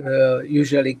 they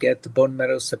usually get bone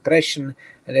marrow suppression,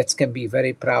 and that can be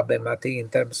very problematic in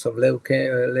terms of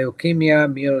leukemia,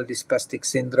 myelodysplastic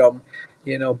syndrome,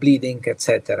 you know, bleeding,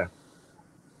 etc.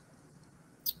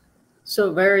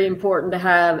 So very important to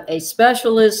have a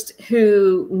specialist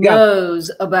who knows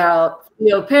about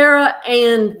Pheopara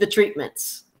and the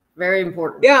treatments. Very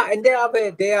important. Yeah, and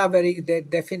they're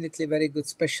definitely very good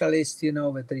specialists. You know,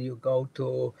 whether you go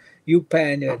to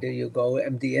UPenn, whether you go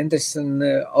MD Anderson,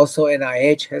 also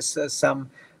NIH has some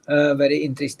very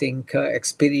interesting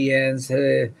experience.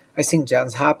 I think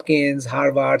Johns Hopkins,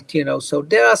 Harvard. You know, so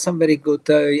there are some very good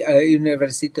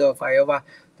University of Iowa.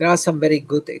 There are some very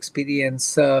good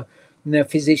experience.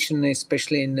 Physician,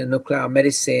 especially in nuclear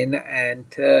medicine, and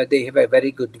they have a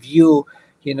very good view,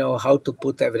 you know, how to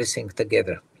put everything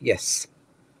together. Yes.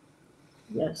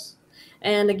 Yes.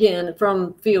 And again,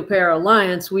 from Pheopara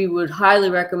Alliance, we would highly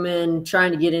recommend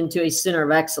trying to get into a center of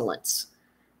excellence,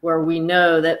 where we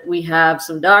know that we have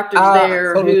some doctors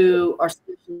there who are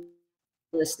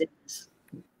specialists.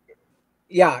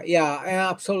 Yeah,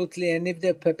 absolutely. And if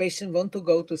the patient want to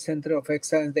go to Center of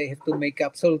Excellence, they have to make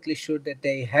absolutely sure that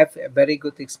they have a very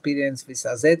good experience with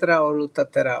Azedra or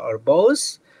Lutathera or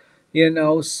both.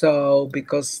 So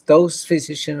because those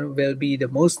physicians will be the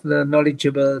most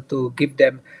knowledgeable to give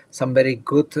them some very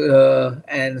good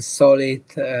and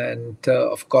solid and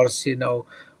of course,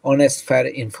 honest, fair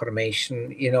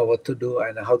information, what to do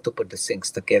and how to put the things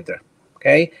together.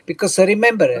 Okay, because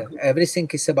remember, everything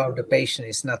is about the patient,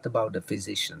 it's not about the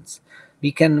physicians.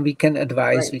 We can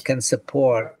advise, we Right. can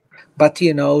support, but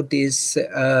this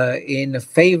in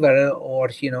favor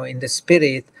or in the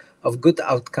spirit of good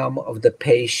outcome of the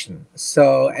patient.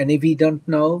 So, and if we don't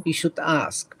know, we should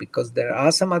ask, because there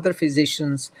are some other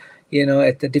physicians,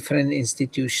 at a different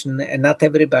institution, and not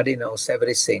everybody knows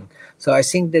everything. So I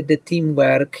think that the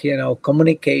teamwork,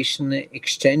 communication,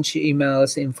 exchange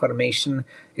emails, information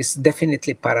is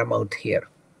definitely paramount here.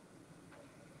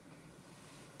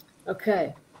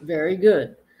 Okay, very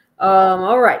good.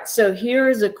 All right, so here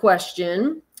is a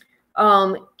question.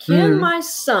 Can my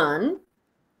son,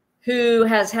 who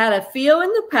has had a Pheo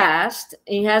in the past,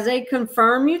 he has a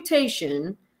confirmed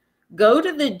mutation, go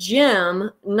to the gym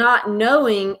not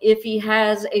knowing if he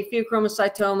has a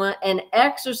pheochromocytoma and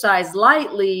exercise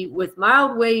lightly with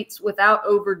mild weights without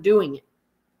overdoing it?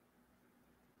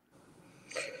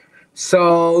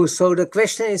 So the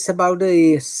question is about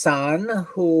the son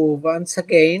who, once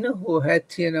again, who had,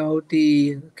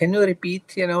 can you repeat,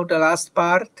 the last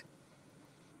part?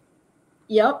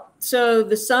 Yep. So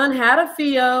the son had a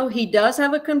Pheo. He does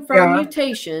have a confirmed Yeah.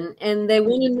 mutation, and they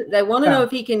want to know Yeah.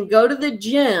 if he can go to the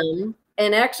gym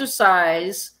and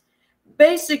exercise,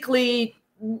 basically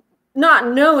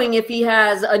not knowing if he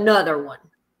has another one.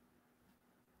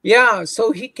 Yeah,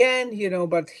 so he can,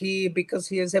 but because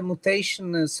he has a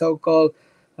mutation, so-called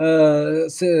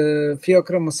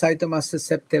pheochromocytoma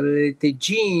susceptibility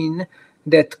gene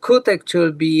that could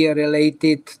actually be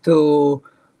related to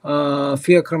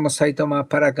pheochromocytoma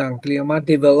paraganglioma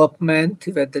development,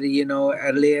 whether,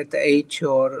 early at age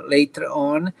or later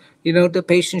on, the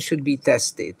patient should be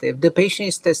tested. If the patient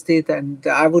is tested, and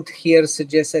I would here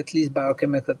suggest at least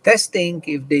biochemical testing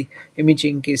if the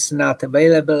imaging is not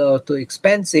available or too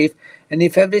expensive, and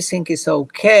if everything is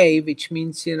okay, which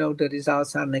means, the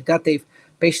results are negative,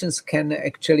 patients can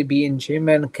actually be in gym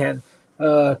and can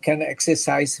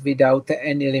exercise without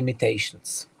any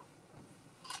limitations.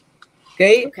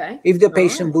 Okay, Okay. if the All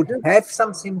patient right. would have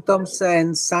some symptoms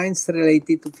and signs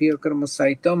related to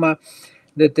pheochromocytoma,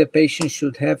 that the patient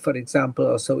should have, for example,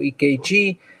 also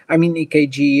EKG. I mean,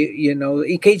 EKG,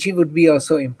 EKG would be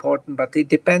also important, but it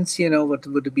depends, what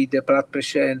would be the blood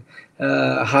pressure and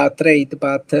heart rate,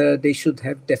 but they should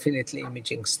have definitely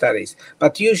imaging studies.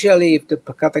 But usually, if the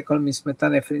catecholamines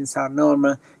metanephrines are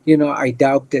normal, I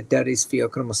doubt that there is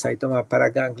pheochromocytoma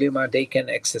paraganglioma, they can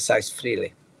exercise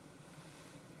freely.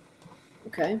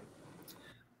 Okay.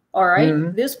 All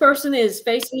right. This person is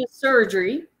facing a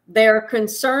surgery. They're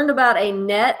concerned about a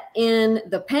net in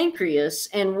the pancreas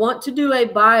and want to do a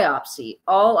biopsy.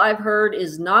 All I've heard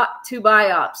is not to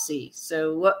biopsy.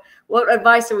 So what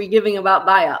advice are we giving about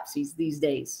biopsies these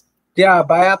days? Yeah,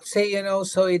 biopsy,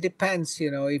 so it depends,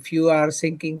 if you are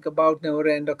thinking about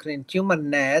neuroendocrine tumor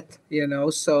net,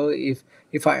 so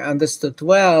if I understood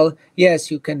well,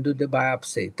 yes, you can do the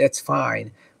biopsy. That's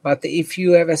fine. But if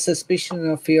you have a suspicion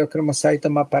of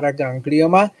pheochromocytoma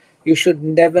paraganglioma, you should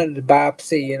never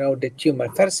biopsy, the tumor.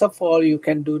 First of all, you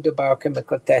can do the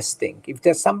biochemical testing. If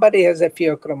there's somebody has a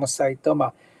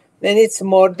pheochromocytoma, then it's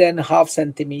more than half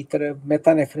centimeter,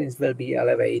 metanephrines will be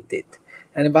elevated.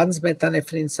 And once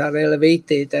metanephrines are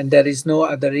elevated and there is no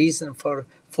other reason for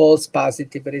false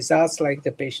positive results, like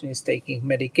the patient is taking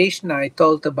medication, I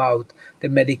told about the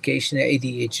medication,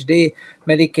 ADHD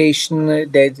medication,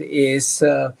 that is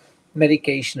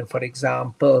medication, for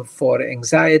example, for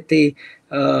anxiety,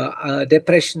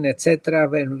 depression, etc.,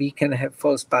 when we can have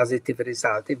false positive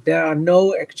result. If there are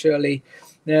no actually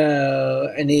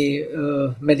any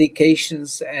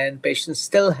medications and patients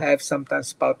still have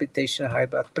sometimes palpitation, high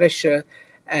blood pressure,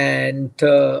 and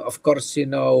of course,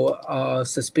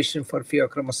 suspicion for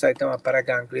pheochromocytoma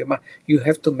paraganglioma, you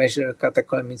have to measure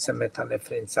catecholamines and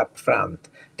metanephrines up front.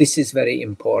 This is very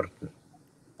important.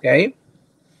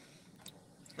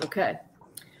 Okay.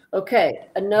 Okay.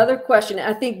 Another question.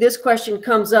 I think this question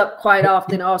comes up quite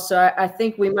often also. I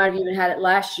think we might have even had it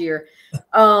last year.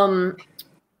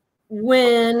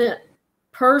 When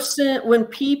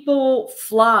people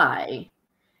fly,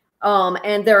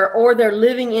 and they're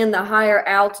living in the higher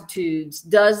altitudes,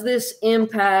 does this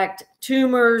impact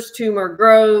tumors, tumor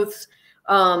growth?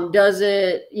 Does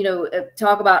it,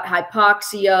 talk about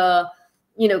hypoxia,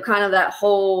 kind of that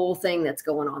whole thing that's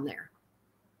going on there?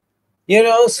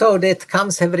 So that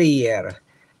comes every year,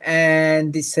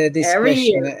 and this Every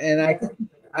question, year. and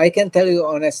I can tell you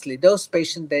honestly, those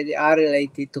patients that are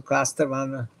related to cluster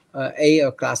one A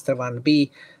or cluster one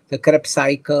B, the Krebs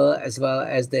cycle as well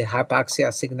as the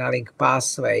hypoxia signaling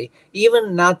pathway,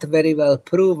 even not very well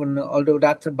proven. Although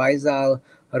Dr. Baisal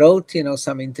wrote,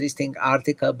 some interesting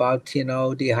article about,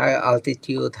 the high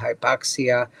altitude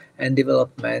hypoxia and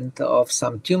development of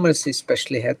some tumors,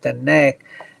 especially head and neck.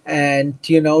 And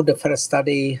the first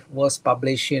study was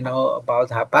published about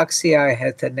hypoxia,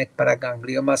 head and neck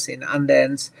paragangliomas in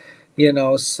Andes.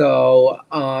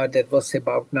 That was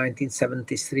about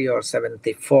 1973 or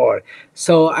 74.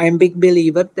 So I'm big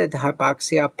believer that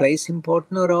hypoxia plays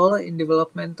important role in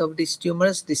development of these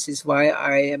tumors. This is why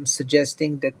I am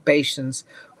suggesting that patients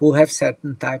who have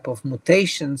certain type of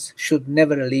mutations should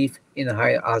never live in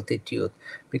high altitude,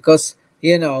 because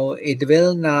it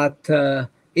will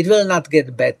not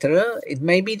get better. It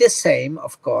may be the same,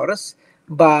 of course,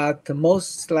 but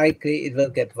most likely it will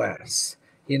get worse,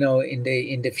 in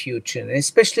the future. And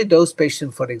especially those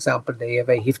patients, for example, they have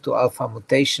a HIF2 alpha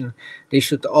mutation, they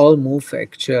should all move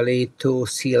actually to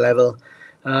sea level.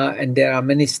 And there are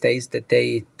many states that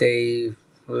they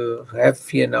have,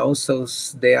 so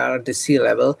they are at the sea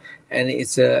level, and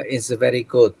it's very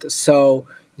good. So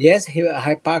yes,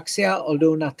 hypoxia,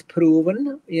 although not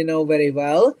proven, very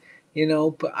well,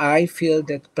 I feel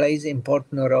that plays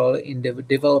important role in the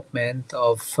development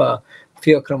of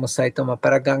pheochromocytoma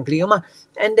paraganglioma.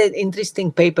 And an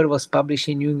interesting paper was published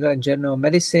in New England Journal of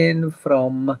Medicine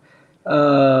from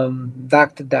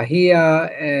Dr.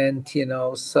 Dahia and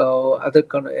so other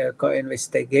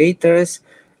co-investigators,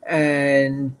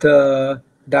 and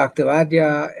Dr.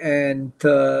 Vadia, and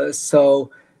so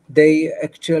they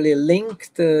actually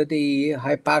linked the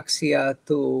hypoxia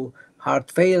to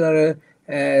heart failure,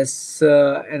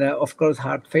 and of course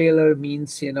heart failure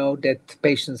means that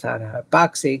patients are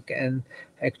hypoxic and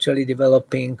actually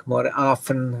developing more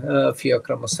often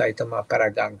pheochromocytoma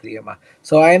paraganglioma.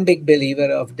 So I am a big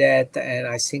believer of that, and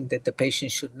I think that the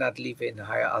patient should not live in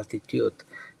high altitude,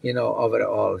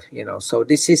 overall. So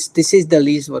this is the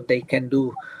least what they can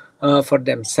do for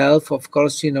themselves. Of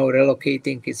course,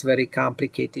 relocating is very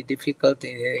complicated, difficult,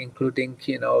 including,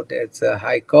 that's a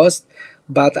high cost,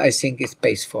 but I think it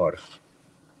pays for.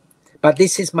 But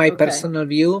this is my Okay. personal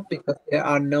view, because there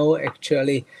are no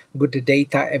actually good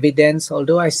data evidence.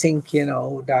 Although I think,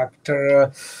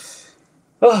 Dr.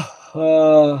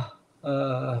 Oh,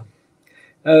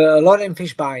 Lauren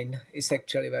Fishbein is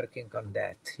actually working on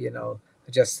that,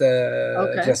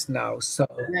 Okay. just now. So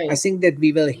I Great. think that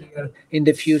we will hear in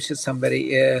the future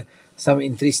some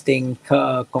interesting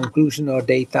conclusion or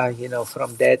data,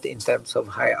 from that in terms of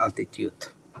high altitude.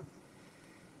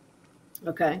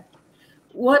 Okay.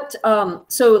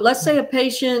 So let's say a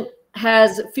patient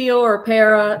has Pheo or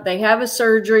para, they have a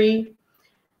surgery.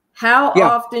 How Yeah.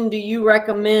 often do you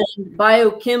recommend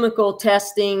biochemical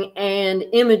testing and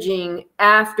imaging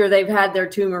after they've had their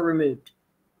tumor removed?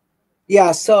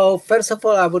 Yeah, so first of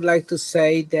all, I would like to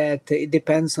say that it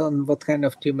depends on what kind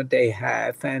of tumor they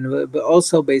have, and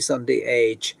also based on the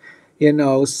age,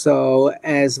 so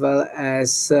as well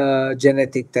as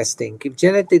genetic testing. If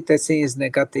genetic testing is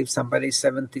negative, somebody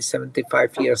 70,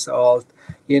 75 years old,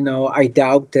 I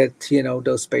doubt that,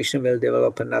 those patients will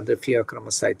develop another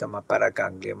pheochromocytoma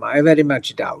paraganglioma. I very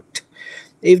much doubt.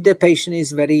 If the patient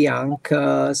is very young,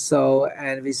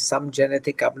 and with some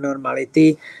genetic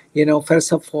abnormality,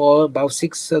 first of all, about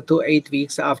 6 to 8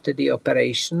 weeks after the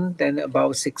operation, then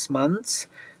about 6 months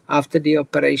after the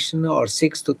operation, or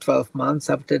 6 to 12 months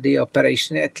after the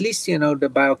operation, at least, the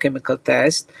biochemical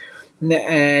test.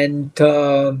 And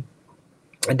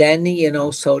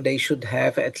then, so they should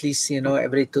have at least,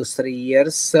 every 2 3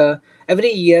 years,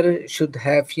 every year should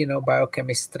have,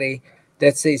 biochemistry.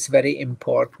 That is very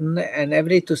important. And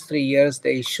every 2 3 years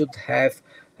they should have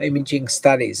imaging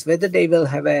studies. Whether they will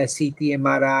have a CT,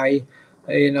 MRI,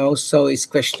 so it's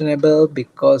questionable,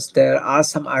 because there are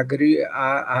some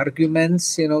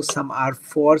arguments, some are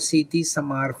for CT,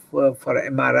 some are for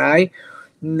MRI.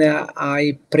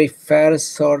 I prefer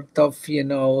sort of,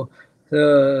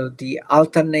 the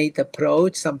alternate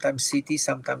approach, sometimes CT,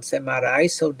 sometimes MRI,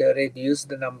 so they reduce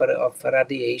the number of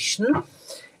radiation.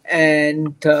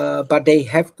 And but they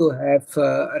have to have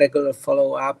regular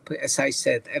follow-up, as I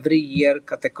said, every year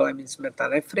catecholamines,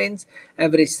 metanephrines,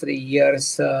 every 3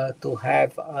 years to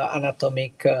have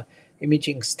anatomic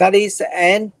imaging studies,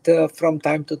 and from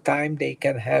time to time they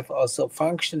can have also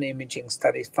function imaging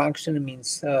studies. Function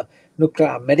means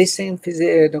nuclear medicine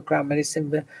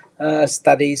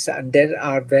studies, and they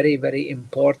are very, very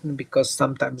important because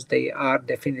sometimes they are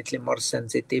definitely more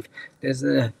sensitive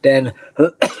than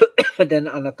than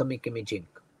anatomic imaging.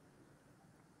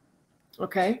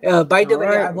 Okay. By the All way,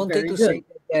 right. I wanted Very to good. say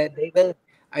that they will.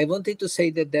 I wanted to say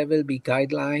that there will be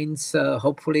guidelines.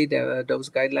 Hopefully, those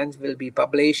guidelines will be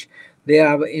published. There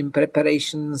are in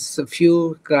preparations a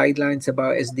few guidelines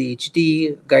about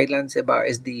SDHD, guidelines about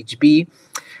SDHB.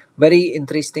 Very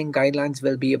interesting guidelines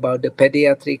will be about the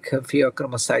pediatric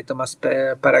pheochromocytomas,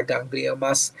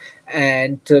 paragangliomas,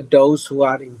 and those who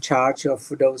are in charge of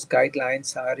those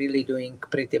guidelines are really doing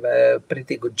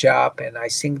pretty good job. And I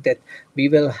think that we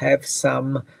will have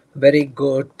some very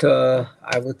good,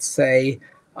 I would say,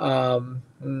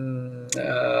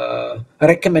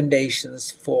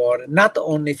 recommendations for not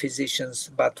only physicians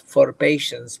but for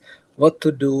patients what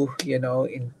to do,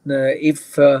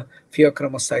 if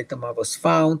pheochromocytoma was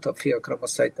found or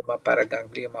pheochromocytoma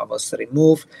paraganglioma was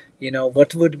removed,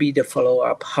 what would be the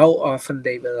follow-up, how often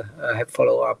they will have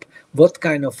follow-up, what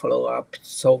kind of follow-up,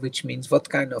 so which means what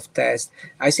kind of test.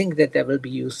 I think that will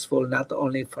be useful not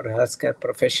only for healthcare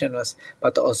professionals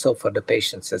but also for the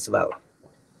patients as well.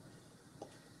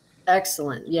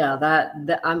 Excellent. Yeah,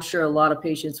 that I'm sure a lot of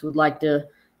patients would like to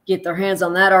get their hands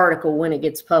on that article when it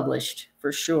gets published,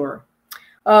 for sure.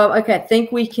 Okay, I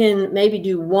think we can maybe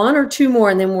do one or two more,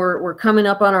 and then we're coming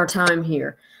up on our time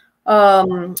here.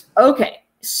 Okay,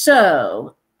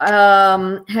 so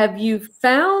have you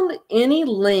found any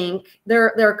link?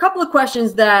 There are a couple of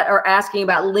questions that are asking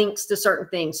about links to certain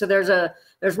things. So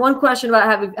there's one question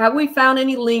about have we found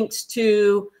any links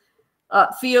to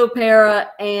Pheopara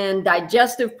and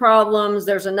digestive problems?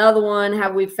 There's another one.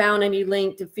 Have we found any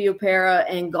link to Pheopara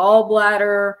and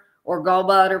gallbladder or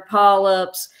gallbladder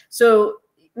polyps? So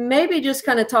maybe just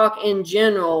kind of talk in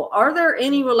general. Are there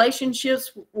any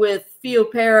relationships with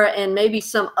Pheopara and maybe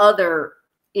some other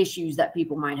issues that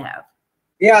people might have?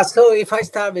 Yeah, so if I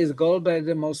start with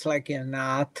gallbladder, most likely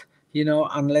not,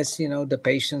 unless, the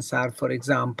patients are, for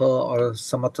example, or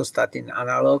somatostatin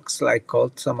analogs, like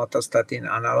called somatostatin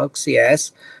analogs,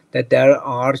 yes, that there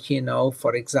are,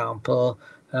 for example,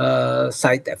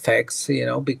 side effects,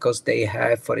 because they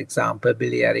have, for example,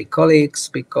 biliary colics,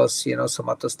 because,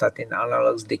 somatostatin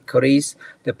analogs decrease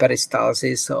the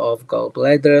peristalsis of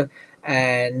gallbladder,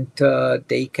 and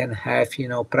they can have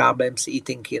problems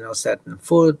eating certain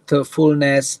food,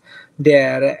 fullness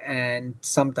there, and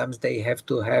sometimes they have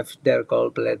to have their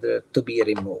gallbladder to be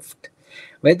removed.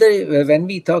 When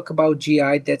we talk about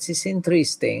GI, that is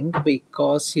interesting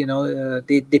because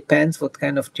it depends what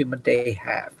kind of tumor they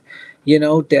have.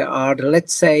 There are,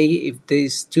 let's say, if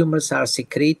these tumors are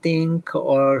secreting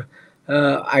or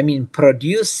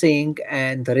producing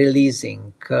and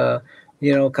releasing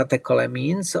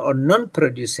catecholamines, or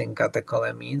non-producing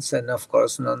catecholamines, and of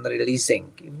course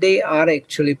non-releasing. If they are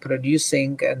actually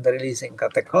producing and releasing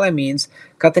catecholamines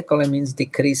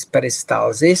decrease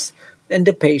peristalsis, and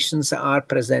the patients are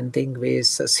presenting with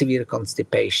severe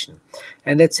constipation.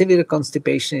 And that severe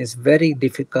constipation is very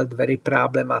difficult, very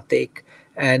problematic,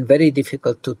 and very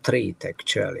difficult to treat,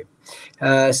 actually.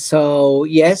 So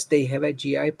yes, they have a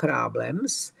GI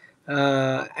problems.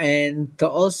 And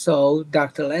also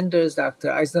Dr. Lenders, Dr.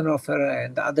 Eisenhofer,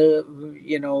 and other,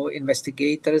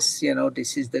 investigators,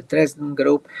 this is the Dresden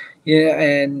group,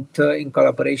 and in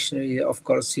collaboration, of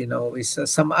course, with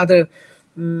some other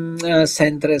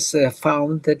centers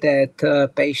found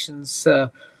that patients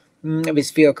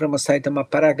with pheochromocytoma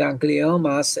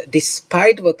paragangliomas,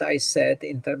 despite what I said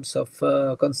in terms of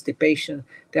constipation,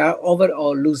 they are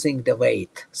overall losing the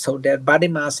weight. So their body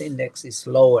mass index is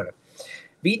lower.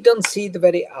 We don't see it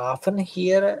very often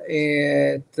here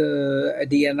at the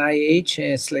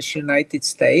NIH / United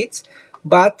States,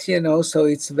 but so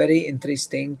it's very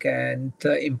interesting and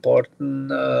important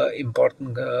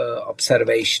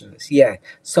observations. Yeah.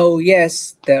 So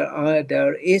yes,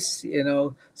 there is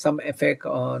some effect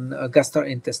on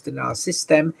gastrointestinal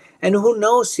system, and who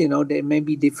knows, there may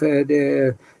be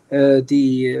the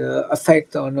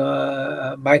effect on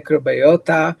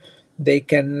microbiota. They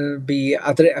can be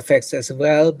other effects as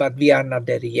well, but we are not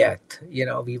there yet.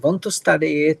 We want to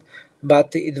study it,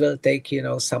 but it will take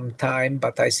some time.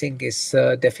 But I think it's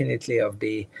definitely of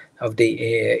the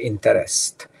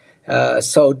interest.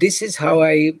 So this is how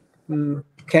I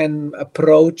can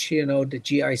approach the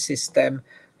GI system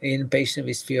in patients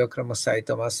with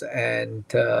pheochromocytomas and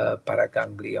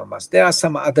paragangliomas. There are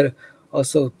some other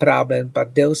also problems,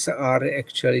 but those are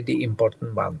actually the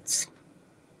important ones.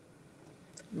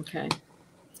 Okay.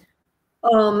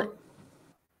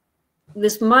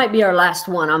 this might be our last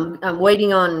one. I'm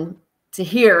waiting on to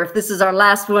hear if this is our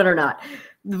last one or not.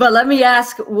 But let me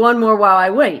ask one more while I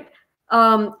wait.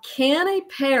 Can a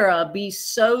para be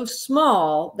so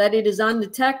small that it is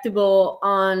undetectable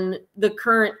on the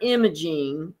current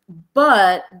imaging,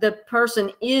 but the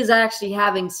person is actually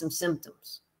having some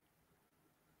symptoms?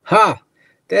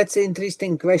 That's an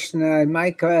interesting question.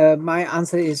 My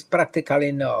answer is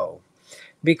practically no.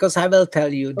 Because I will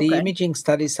tell you, the imaging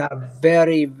studies are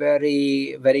very,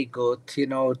 very, very good.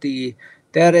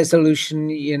 Their resolution,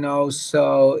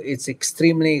 so it's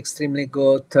extremely, extremely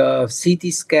good.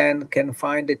 CT scan can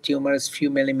find the tumors few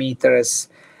millimeters,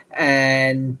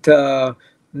 and MRI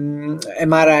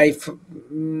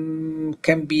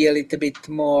can be a little bit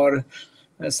more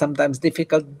sometimes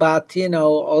difficult, but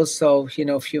also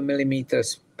few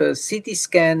millimeters. CT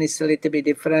scan is a little bit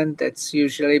different. That's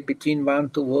usually between 1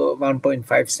 to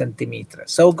 1.5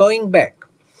 centimeters. So going back,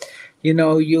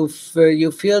 you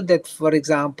feel that, for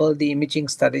example, the imaging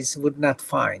studies would not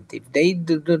find. If they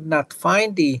did not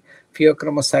find the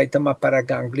pheochromocytoma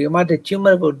paraganglioma, the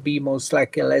tumor would be most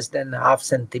likely less than half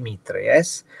centimeter,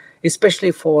 yes?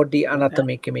 Especially for the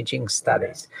anatomic imaging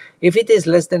studies. If it is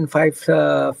less than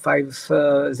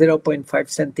 0.5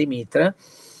 centimeter,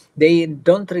 they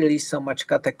don't release so much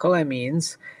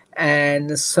catecholamines,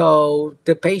 and so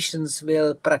the patients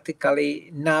will practically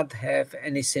not have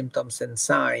any symptoms and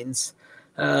signs,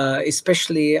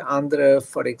 especially under,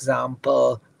 for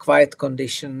example, quiet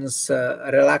conditions,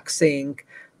 relaxing,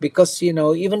 because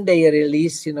even they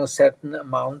release certain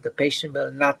amount, the patient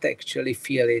will not actually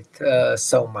feel it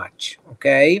so much.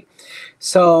 Okay,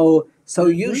 so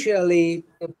usually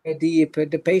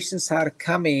the patients are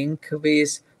coming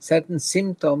with certain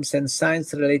symptoms and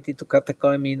signs related to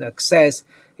catecholamine excess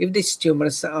if these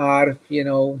tumors are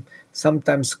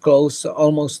sometimes close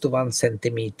almost to 1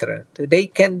 centimeter. They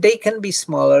can be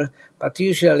smaller, but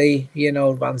usually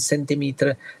 1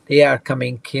 centimeter they are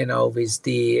coming with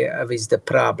the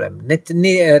problem.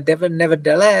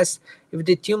 Nevertheless, if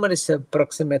the tumor is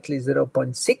approximately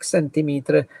 0.6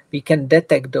 centimeter, we can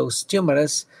detect those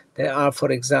tumors. There are,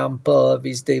 for example,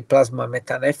 with the plasma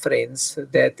metanephrines,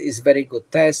 that is very good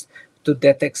test to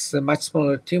detect much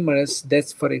smaller tumors.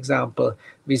 That's, for example,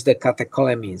 with the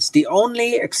catecholamines. The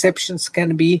only exceptions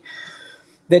can be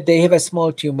that they have a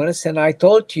small tumors, and I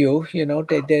told you,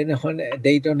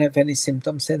 they don't have any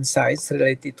symptoms and signs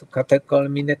related to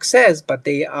catecholamine excess, but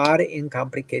they are in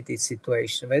complicated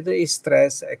situation, whether it's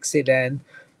stress, accident,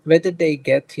 whether they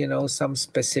get, some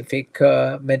specific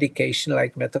medication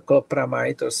like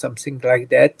metoclopramide or something like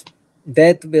that,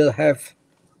 that will have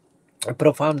a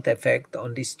profound effect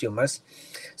on these tumors.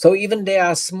 So even they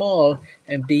are small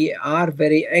and they are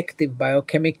very active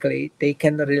biochemically, they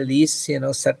can release,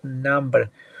 certain number,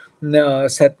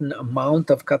 certain amount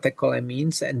of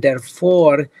catecholamines, and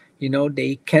therefore,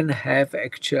 they can have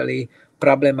actually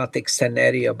problematic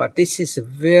scenario. But this is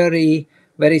very,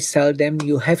 very seldom.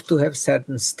 You have to have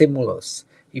certain stimulus.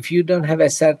 If you don't have a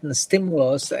certain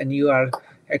stimulus and you are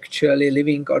actually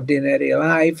living ordinary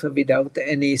life without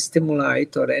any stimuli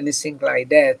or anything like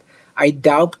that, I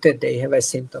doubt that they have a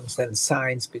symptoms and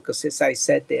signs, because as I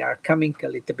said, they are coming a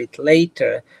little bit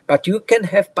later. But you can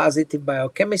have positive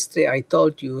biochemistry. I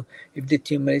told you, if the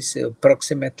tumor is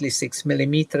approximately 6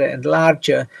 millimeter and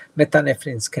larger,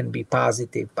 metanephrines can be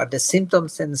positive. But the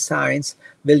symptoms and signs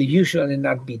will usually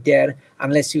not be there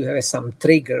unless you have some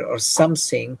trigger or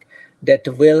something that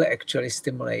will actually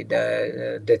stimulate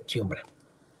the tumor.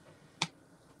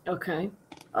 Okay.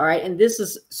 All right. And this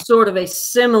is sort of a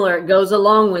similar, it goes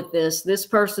along with this. This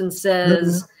person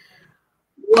says,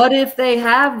 what if they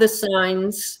have the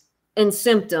signs and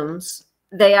symptoms?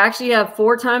 They actually have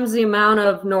 4 times the amount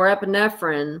of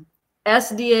norepinephrine,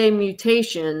 SDA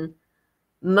mutation.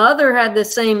 Mother had the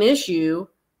same issue,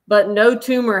 but no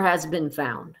tumor has been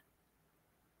found.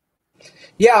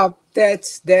 Yeah,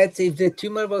 that's if the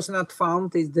tumor was not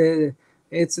found, the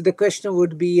question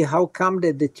would be, how come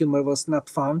that the tumor was not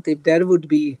found? If there would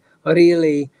be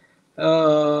really,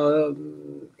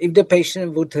 if the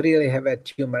patient would really have a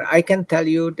tumor, I can tell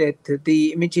you that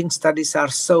the imaging studies are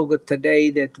so good today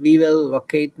that we will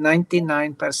locate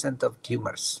 99% of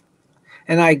tumors,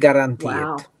 and I guarantee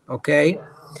it. Okay.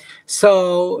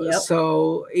 So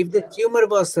if the tumor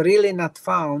was really not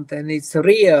found and it's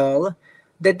real,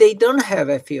 that they don't have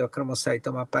a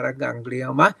pheochromocytoma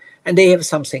paraganglioma and they have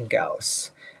something else.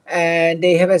 And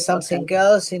they have something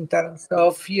else in terms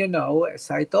of, as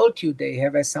I told you, they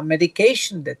have some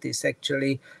medication that is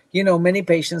actually, many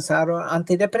patients are on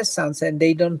antidepressants and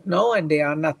they don't know, and they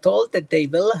are not told that they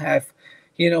will have,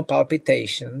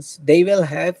 palpitations. They will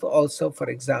have also, for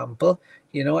example,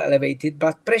 elevated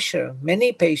blood pressure.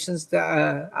 Many patients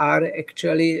that are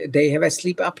actually, they have a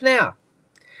sleep apnea.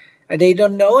 And they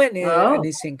don't know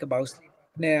anything about sleep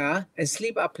apnea. And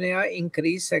sleep apnea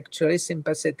increase actually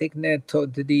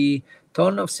the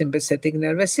tone of sympathetic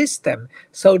nervous system.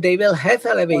 So they will have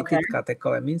elevated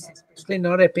catecholamines, especially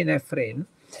norepinephrine.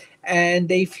 And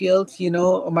they feel,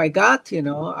 oh my God,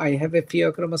 I have a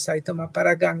pheochromocytoma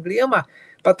paraganglioma,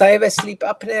 but I have a sleep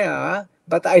apnea,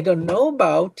 but I don't know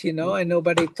about, and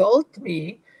nobody told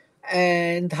me.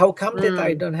 And how come that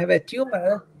I don't have a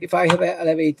tumor if I have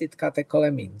elevated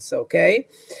catecholamines? Okay,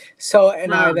 so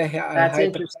and I have a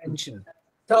hypertension.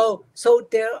 So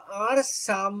there are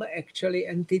some actually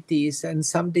entities and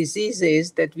some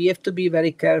diseases that we have to be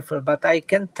very careful. But I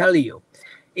can tell you,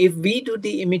 if we do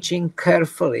the imaging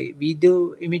carefully, we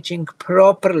do imaging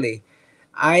properly,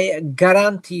 I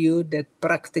guarantee you that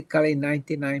practically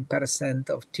 99%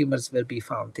 of tumors will be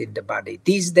found in the body.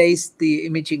 These days, the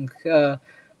imaging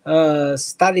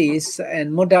studies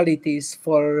and modalities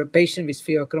for patients with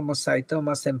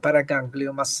pheochromocytomas and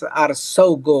paragangliomas are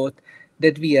so good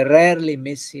that we rarely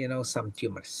miss, some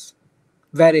tumors.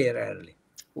 Very rarely.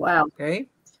 Wow. Okay.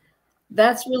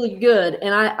 That's really good.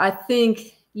 And I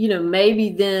think, maybe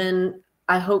then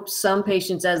I hope some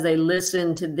patients, as they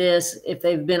listen to this, if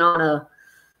they've been on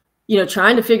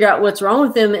trying to figure out what's wrong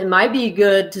with them, it might be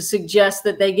good to suggest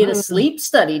that they get a sleep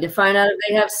study to find out if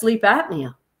they have sleep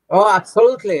apnea. Oh,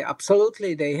 absolutely.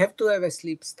 Absolutely. They have to have a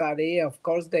sleep study. Of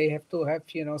course, they have to have,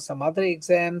 some other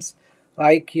exams,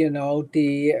 like,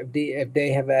 if they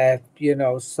have a,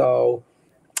 so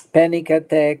panic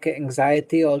attack,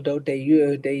 anxiety, although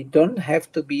they don't have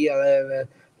to be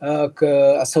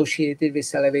associated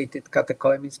with elevated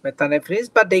catecholamines, metanephrines,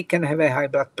 but they can have a high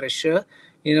blood pressure,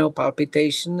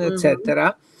 palpitation,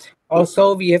 etc.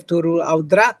 Also, we have to rule out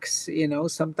drugs.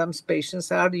 Sometimes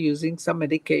patients are using some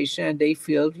medication and they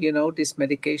feel, this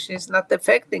medication is not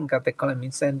affecting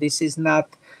catecholamines, and this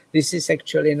is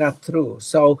actually not true.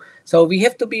 So we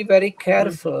have to be very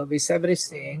careful with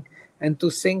everything and to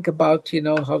think about,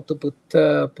 how to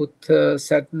put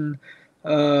certain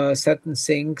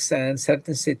things and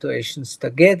certain situations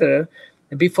together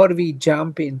before we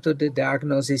jump into the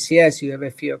diagnosis. Yes, you have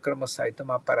a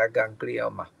pheochromocytoma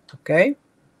paraganglioma. Okay.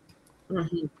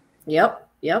 Yep.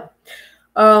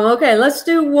 Okay, let's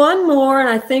do one more, and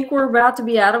I think we're about to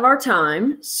be out of our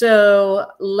time.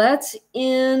 So let's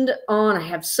end on, I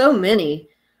have so many.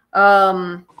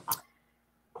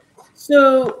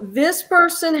 So this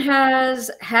person they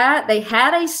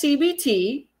had a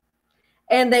CBT,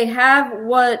 and they have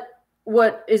what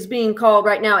is being called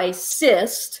right now a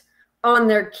cyst on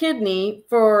their kidney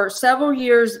for several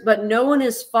years, but no one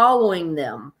is following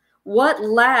them. What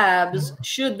labs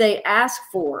should they ask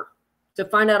for to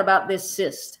find out about this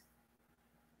cyst?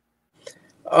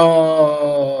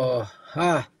 But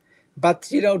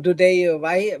do they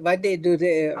why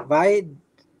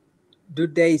do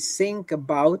they think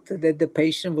about that the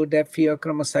patient would have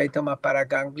pheochromocytoma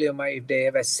paraganglioma if they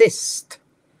have a cyst?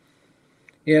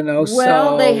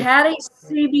 Well, they had a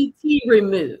CBT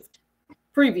removed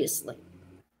previously.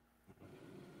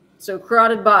 So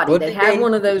carotid body, they had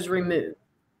one of those removed.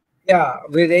 Yeah,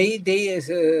 they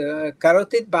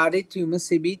carotid body tumor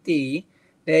CBT.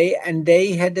 They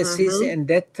had a cyst in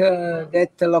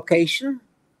that location,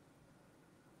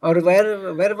 or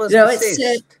where was the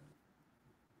cyst?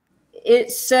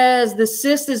 It says the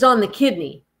cyst is on the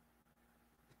kidney.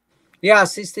 Yeah,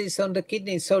 cyst is on the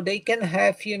kidney. So they can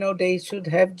have, they should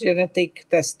have genetic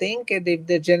testing. And if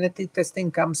the genetic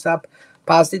testing comes up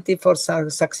positive for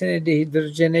succinate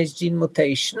dehydrogenase gene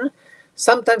mutation,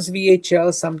 sometimes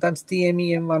VHL, sometimes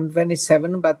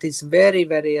TMEM127, but it's very,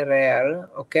 very rare.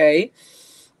 Okay.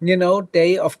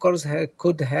 They, of course,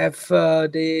 could have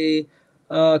the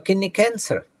kidney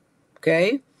cancer.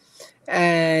 Okay.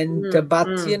 And but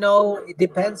it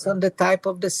depends on the type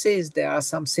of the cyst. There are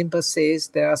some simple cysts,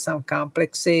 there are some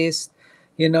complex cysts.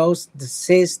 The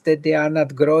cysts that they are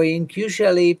not growing.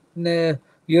 Usually,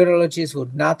 urologists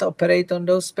would not operate on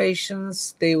those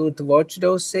patients. They would watch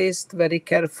those cysts very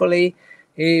carefully.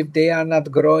 If they are not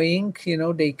growing,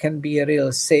 they can be a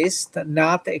real cyst,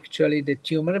 not actually the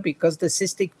tumor, because the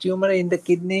cystic tumor in the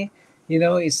kidney,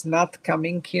 is not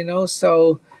coming,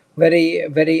 so very,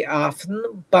 very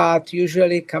often, but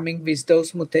usually coming with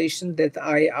those mutations that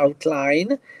I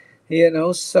outline,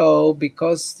 so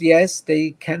because yes,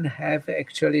 they can have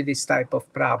actually this type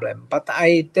of problem, but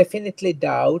I definitely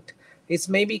doubt it's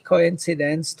maybe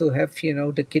coincidence to have,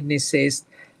 the kidney cyst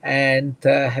and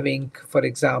having, for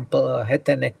example, head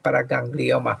and neck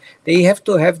paraganglioma. They have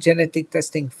to have genetic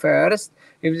testing first,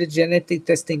 If the genetic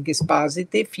testing is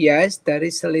positive, yes, there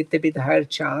is a little bit higher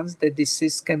chance that this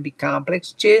cyst can be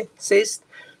complex cyst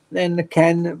and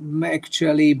can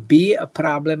actually be a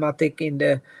problematic in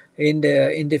the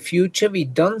future. We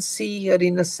don't see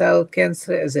renal cell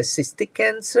cancer as a cystic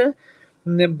cancer,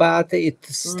 but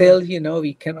it's still,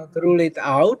 we cannot rule it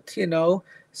out,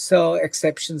 so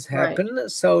exceptions happen. Right.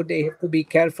 So they have to be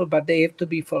careful, but they have to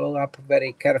be followed up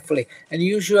very carefully. And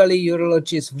usually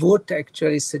urologists would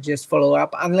actually suggest follow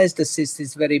up unless the cyst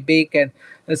is very big and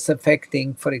it's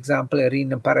affecting, for example, a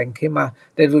renal parenchyma.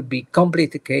 That would be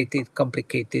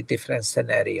complicated different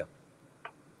scenario.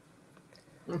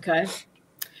 Okay.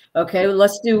 Okay,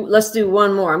 let's do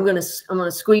one more. I'm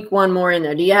gonna squeak one more in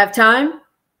there. Do you have time?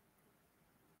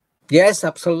 Yes,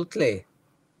 absolutely.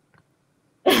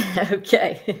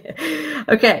 Okay.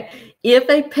 Okay. If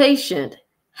a patient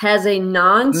has a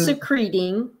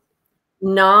non-secreting,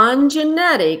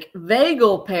 non-genetic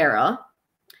vagal para,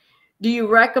 do you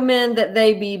recommend that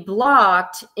they be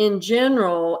blocked in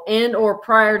general and or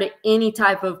prior to any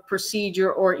type of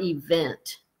procedure or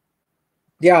event?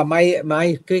 Yeah,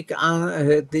 my quick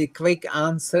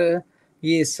answer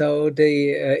is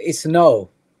is no.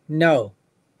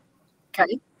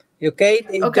 Okay. Okay,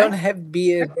 they Okay. don't have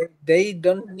they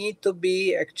don't need to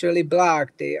be actually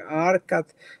blocked. They are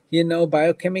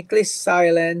biochemically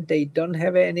silent. They don't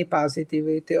have any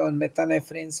positivity on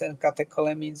metanephrines and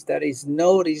catecholamines. There is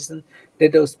no reason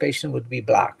that those patients would be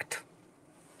blocked.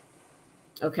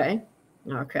 Okay.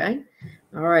 Okay.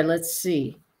 All right, let's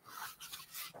see.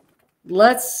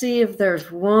 Let's see if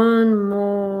there's one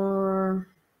more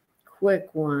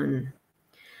quick one.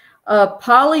 What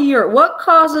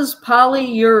causes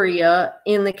polyuria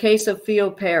in the case of Pheo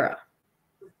para?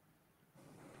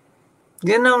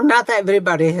 Not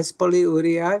everybody has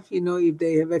polyuria, if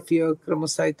they have a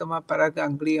pheochromocytoma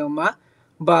paraganglioma,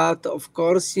 but of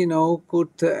course,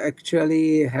 could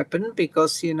actually happen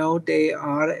because, they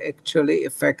are actually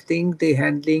affecting the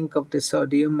handling of the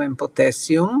sodium and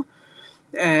potassium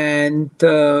and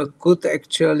could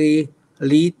actually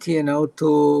lead,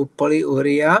 to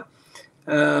polyuria.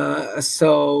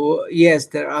 So yes,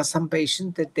 there are some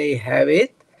patients that they have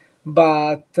it,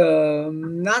 but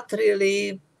not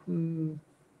really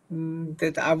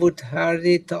that I would heard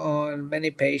it on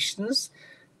many patients.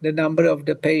 The number of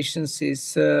the patients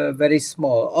is very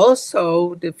small.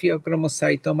 Also, the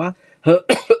pheochromocytoma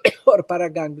or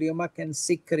paraganglioma can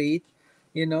secrete,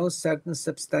 certain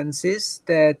substances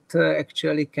that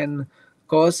actually can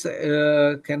cause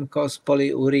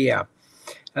polyuria.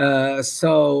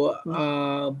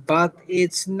 But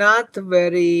it's not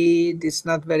very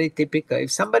typical.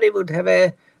 If somebody would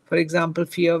have for example,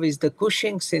 Pheo with the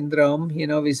Cushing syndrome,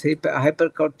 with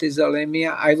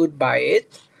hypercortisolemia, I would buy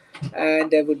it, and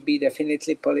there would be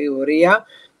definitely polyuria.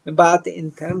 But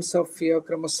in terms of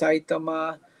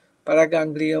pheochromocytoma,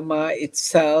 paraganglioma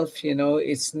itself,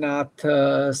 it's not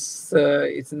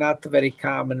very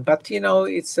common, but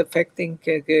it's affecting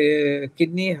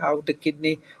kidney, how the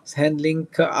kidney is handling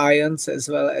ions as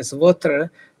well as water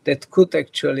that could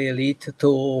actually lead to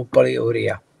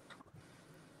polyuria.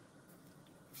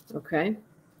 Okay.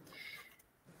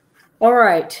 All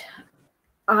right.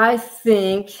 I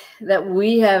think that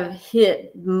we have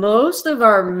hit most of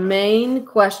our main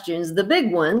questions, the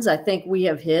big ones. I think we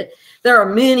have hit. There are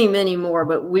many, many more,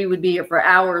 but we would be here for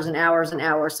hours and hours and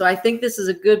hours. So I think this is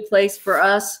a good place for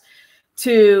us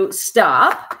to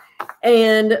stop.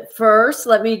 And first,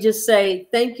 let me just say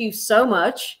thank you so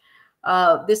much.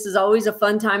 This is always a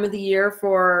fun time of the year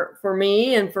for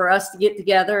me and for us to get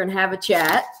together and have a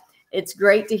chat. It's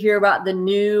great to hear about the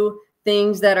new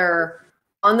things that are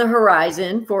on the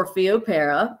horizon for Pheo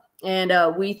para. And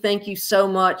we thank you so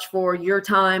much for your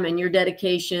time and your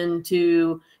dedication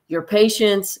to your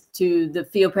patients, to the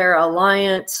Pheo para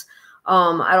Alliance.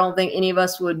 I don't think any of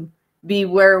us would be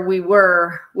where we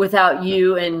were without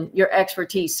you and your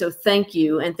expertise. So thank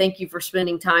you. And thank you for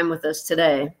spending time with us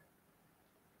today.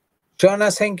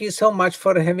 Joanna, thank you so much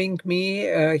for having me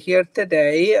here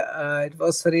today. It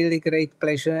was a really great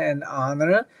pleasure and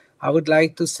honor. I would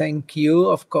like to thank you,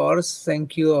 of course,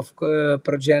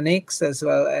 Progenics as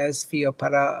well as Pheo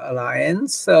para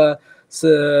Alliance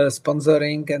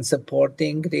sponsoring and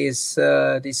supporting this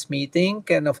meeting.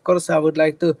 And of course, I would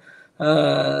like to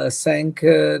thank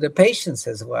the patients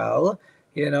as well,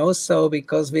 so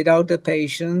because without the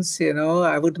patients,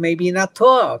 I would maybe not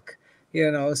talk,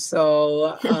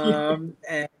 so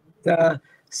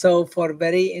so for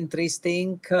very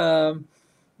interesting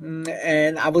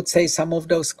and I would say some of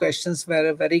those questions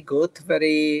were very good,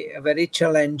 very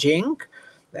challenging,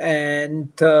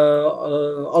 and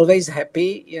always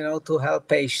happy, to help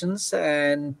patients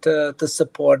and to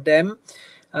support them.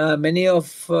 many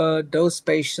of those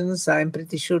patients, I'm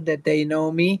pretty sure that they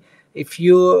know me.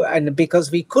 And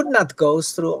because we could not go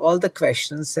through all the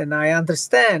questions, and I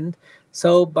understand,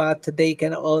 but they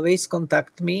can always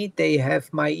contact me. They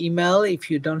have my email. If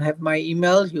you don't have my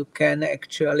email, you can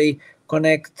actually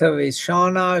connect with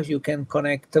Shauna. You can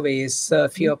connect with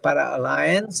Pheo Para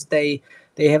Alliance. They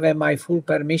have my full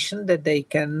permission that they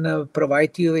can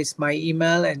provide you with my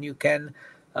email, and you can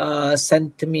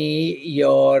send me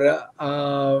your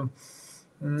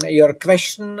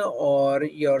question or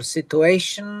your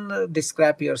situation,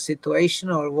 describe your situation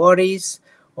or worries,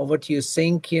 or what you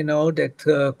think,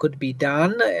 that could be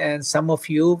done. And some of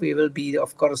you, we will be,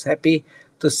 of course, happy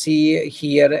to see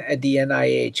here at the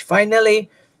NIH. Finally,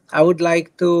 I would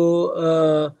like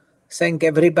to thank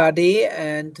everybody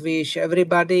and wish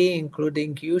everybody,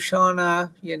 including you,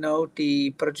 Shauna,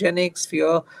 the Progenics,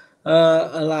 Pheo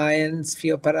Alliance,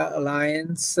 Pheo Para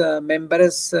Alliance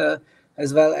members,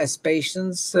 as well as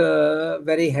patients,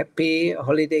 very happy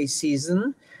holiday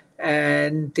season.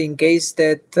 And in case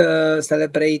that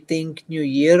celebrating New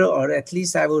Year, or at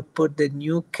least I would put the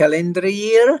new calendar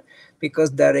year,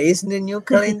 because there is the new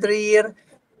calendar year,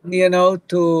 to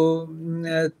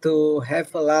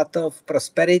have a lot of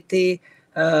prosperity,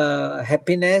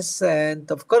 happiness.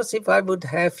 And of course, if I would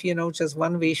have, just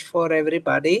one wish for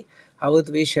everybody, I would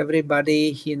wish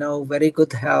everybody, very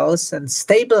good health and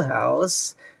stable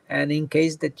health. And in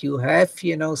case that you have,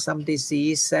 some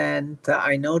disease, and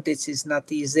I know this is not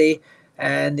easy,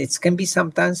 and it can be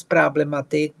sometimes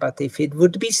problematic, but if it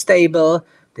would be stable,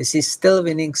 this is still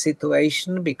winning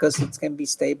situation, because it can be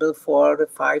stable for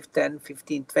 5, 10,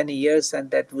 15, 20 years,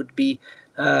 and that would be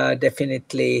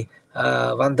definitely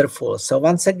wonderful. So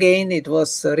once again, it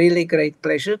was a really great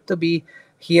pleasure to be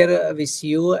here with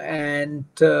you and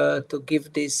to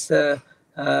give this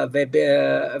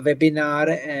webinar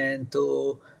and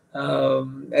to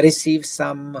receive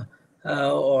some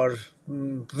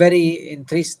very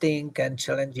interesting and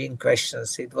challenging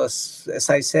questions. It was, as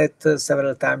I said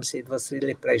several times, it was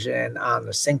really a pleasure and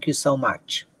honor. Thank you so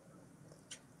much.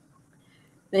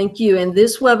 Thank you. And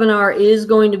this webinar is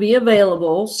going to be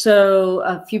available. So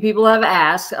a few people have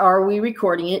asked, are we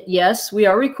recording it? Yes, we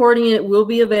are recording it. It will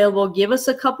be available. Give us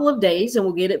a couple of days and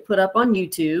we'll get it put up on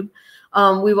YouTube.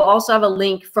 We will also have a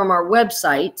link from our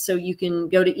website, so you can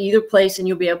go to either place and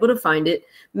you'll be able to find it.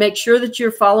 Make sure that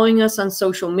you're following us on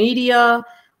social media.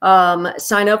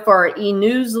 Sign up for our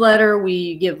e-newsletter.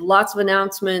 We give lots of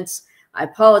announcements. I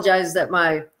apologize that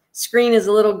my screen is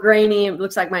a little grainy. It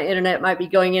looks like my internet might be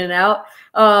going in and out.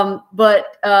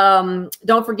 But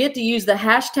don't forget to use the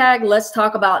hashtag Let's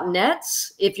Talk About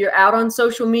Nets if you're out on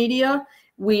social media.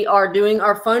 We are doing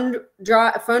our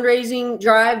fundraising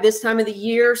drive this time of the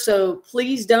year, so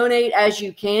please donate as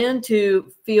you can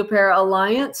to Pheo Para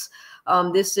Alliance.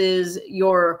 This is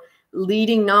your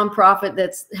leading nonprofit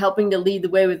that's helping to lead the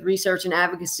way with research and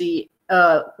advocacy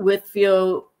with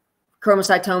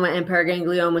pheochromocytoma and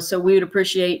paraganglioma. So we would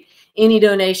appreciate any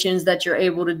donations that you're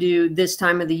able to do this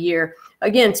time of the year.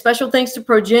 Again, special thanks to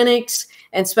Progenics,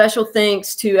 and special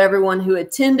thanks to everyone who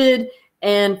attended,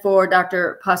 and for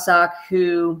Dr. Pacak,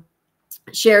 who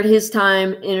shared his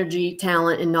time, energy,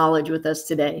 talent, and knowledge with us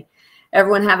today.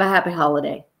 Everyone have a happy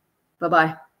holiday.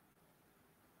 Bye-bye.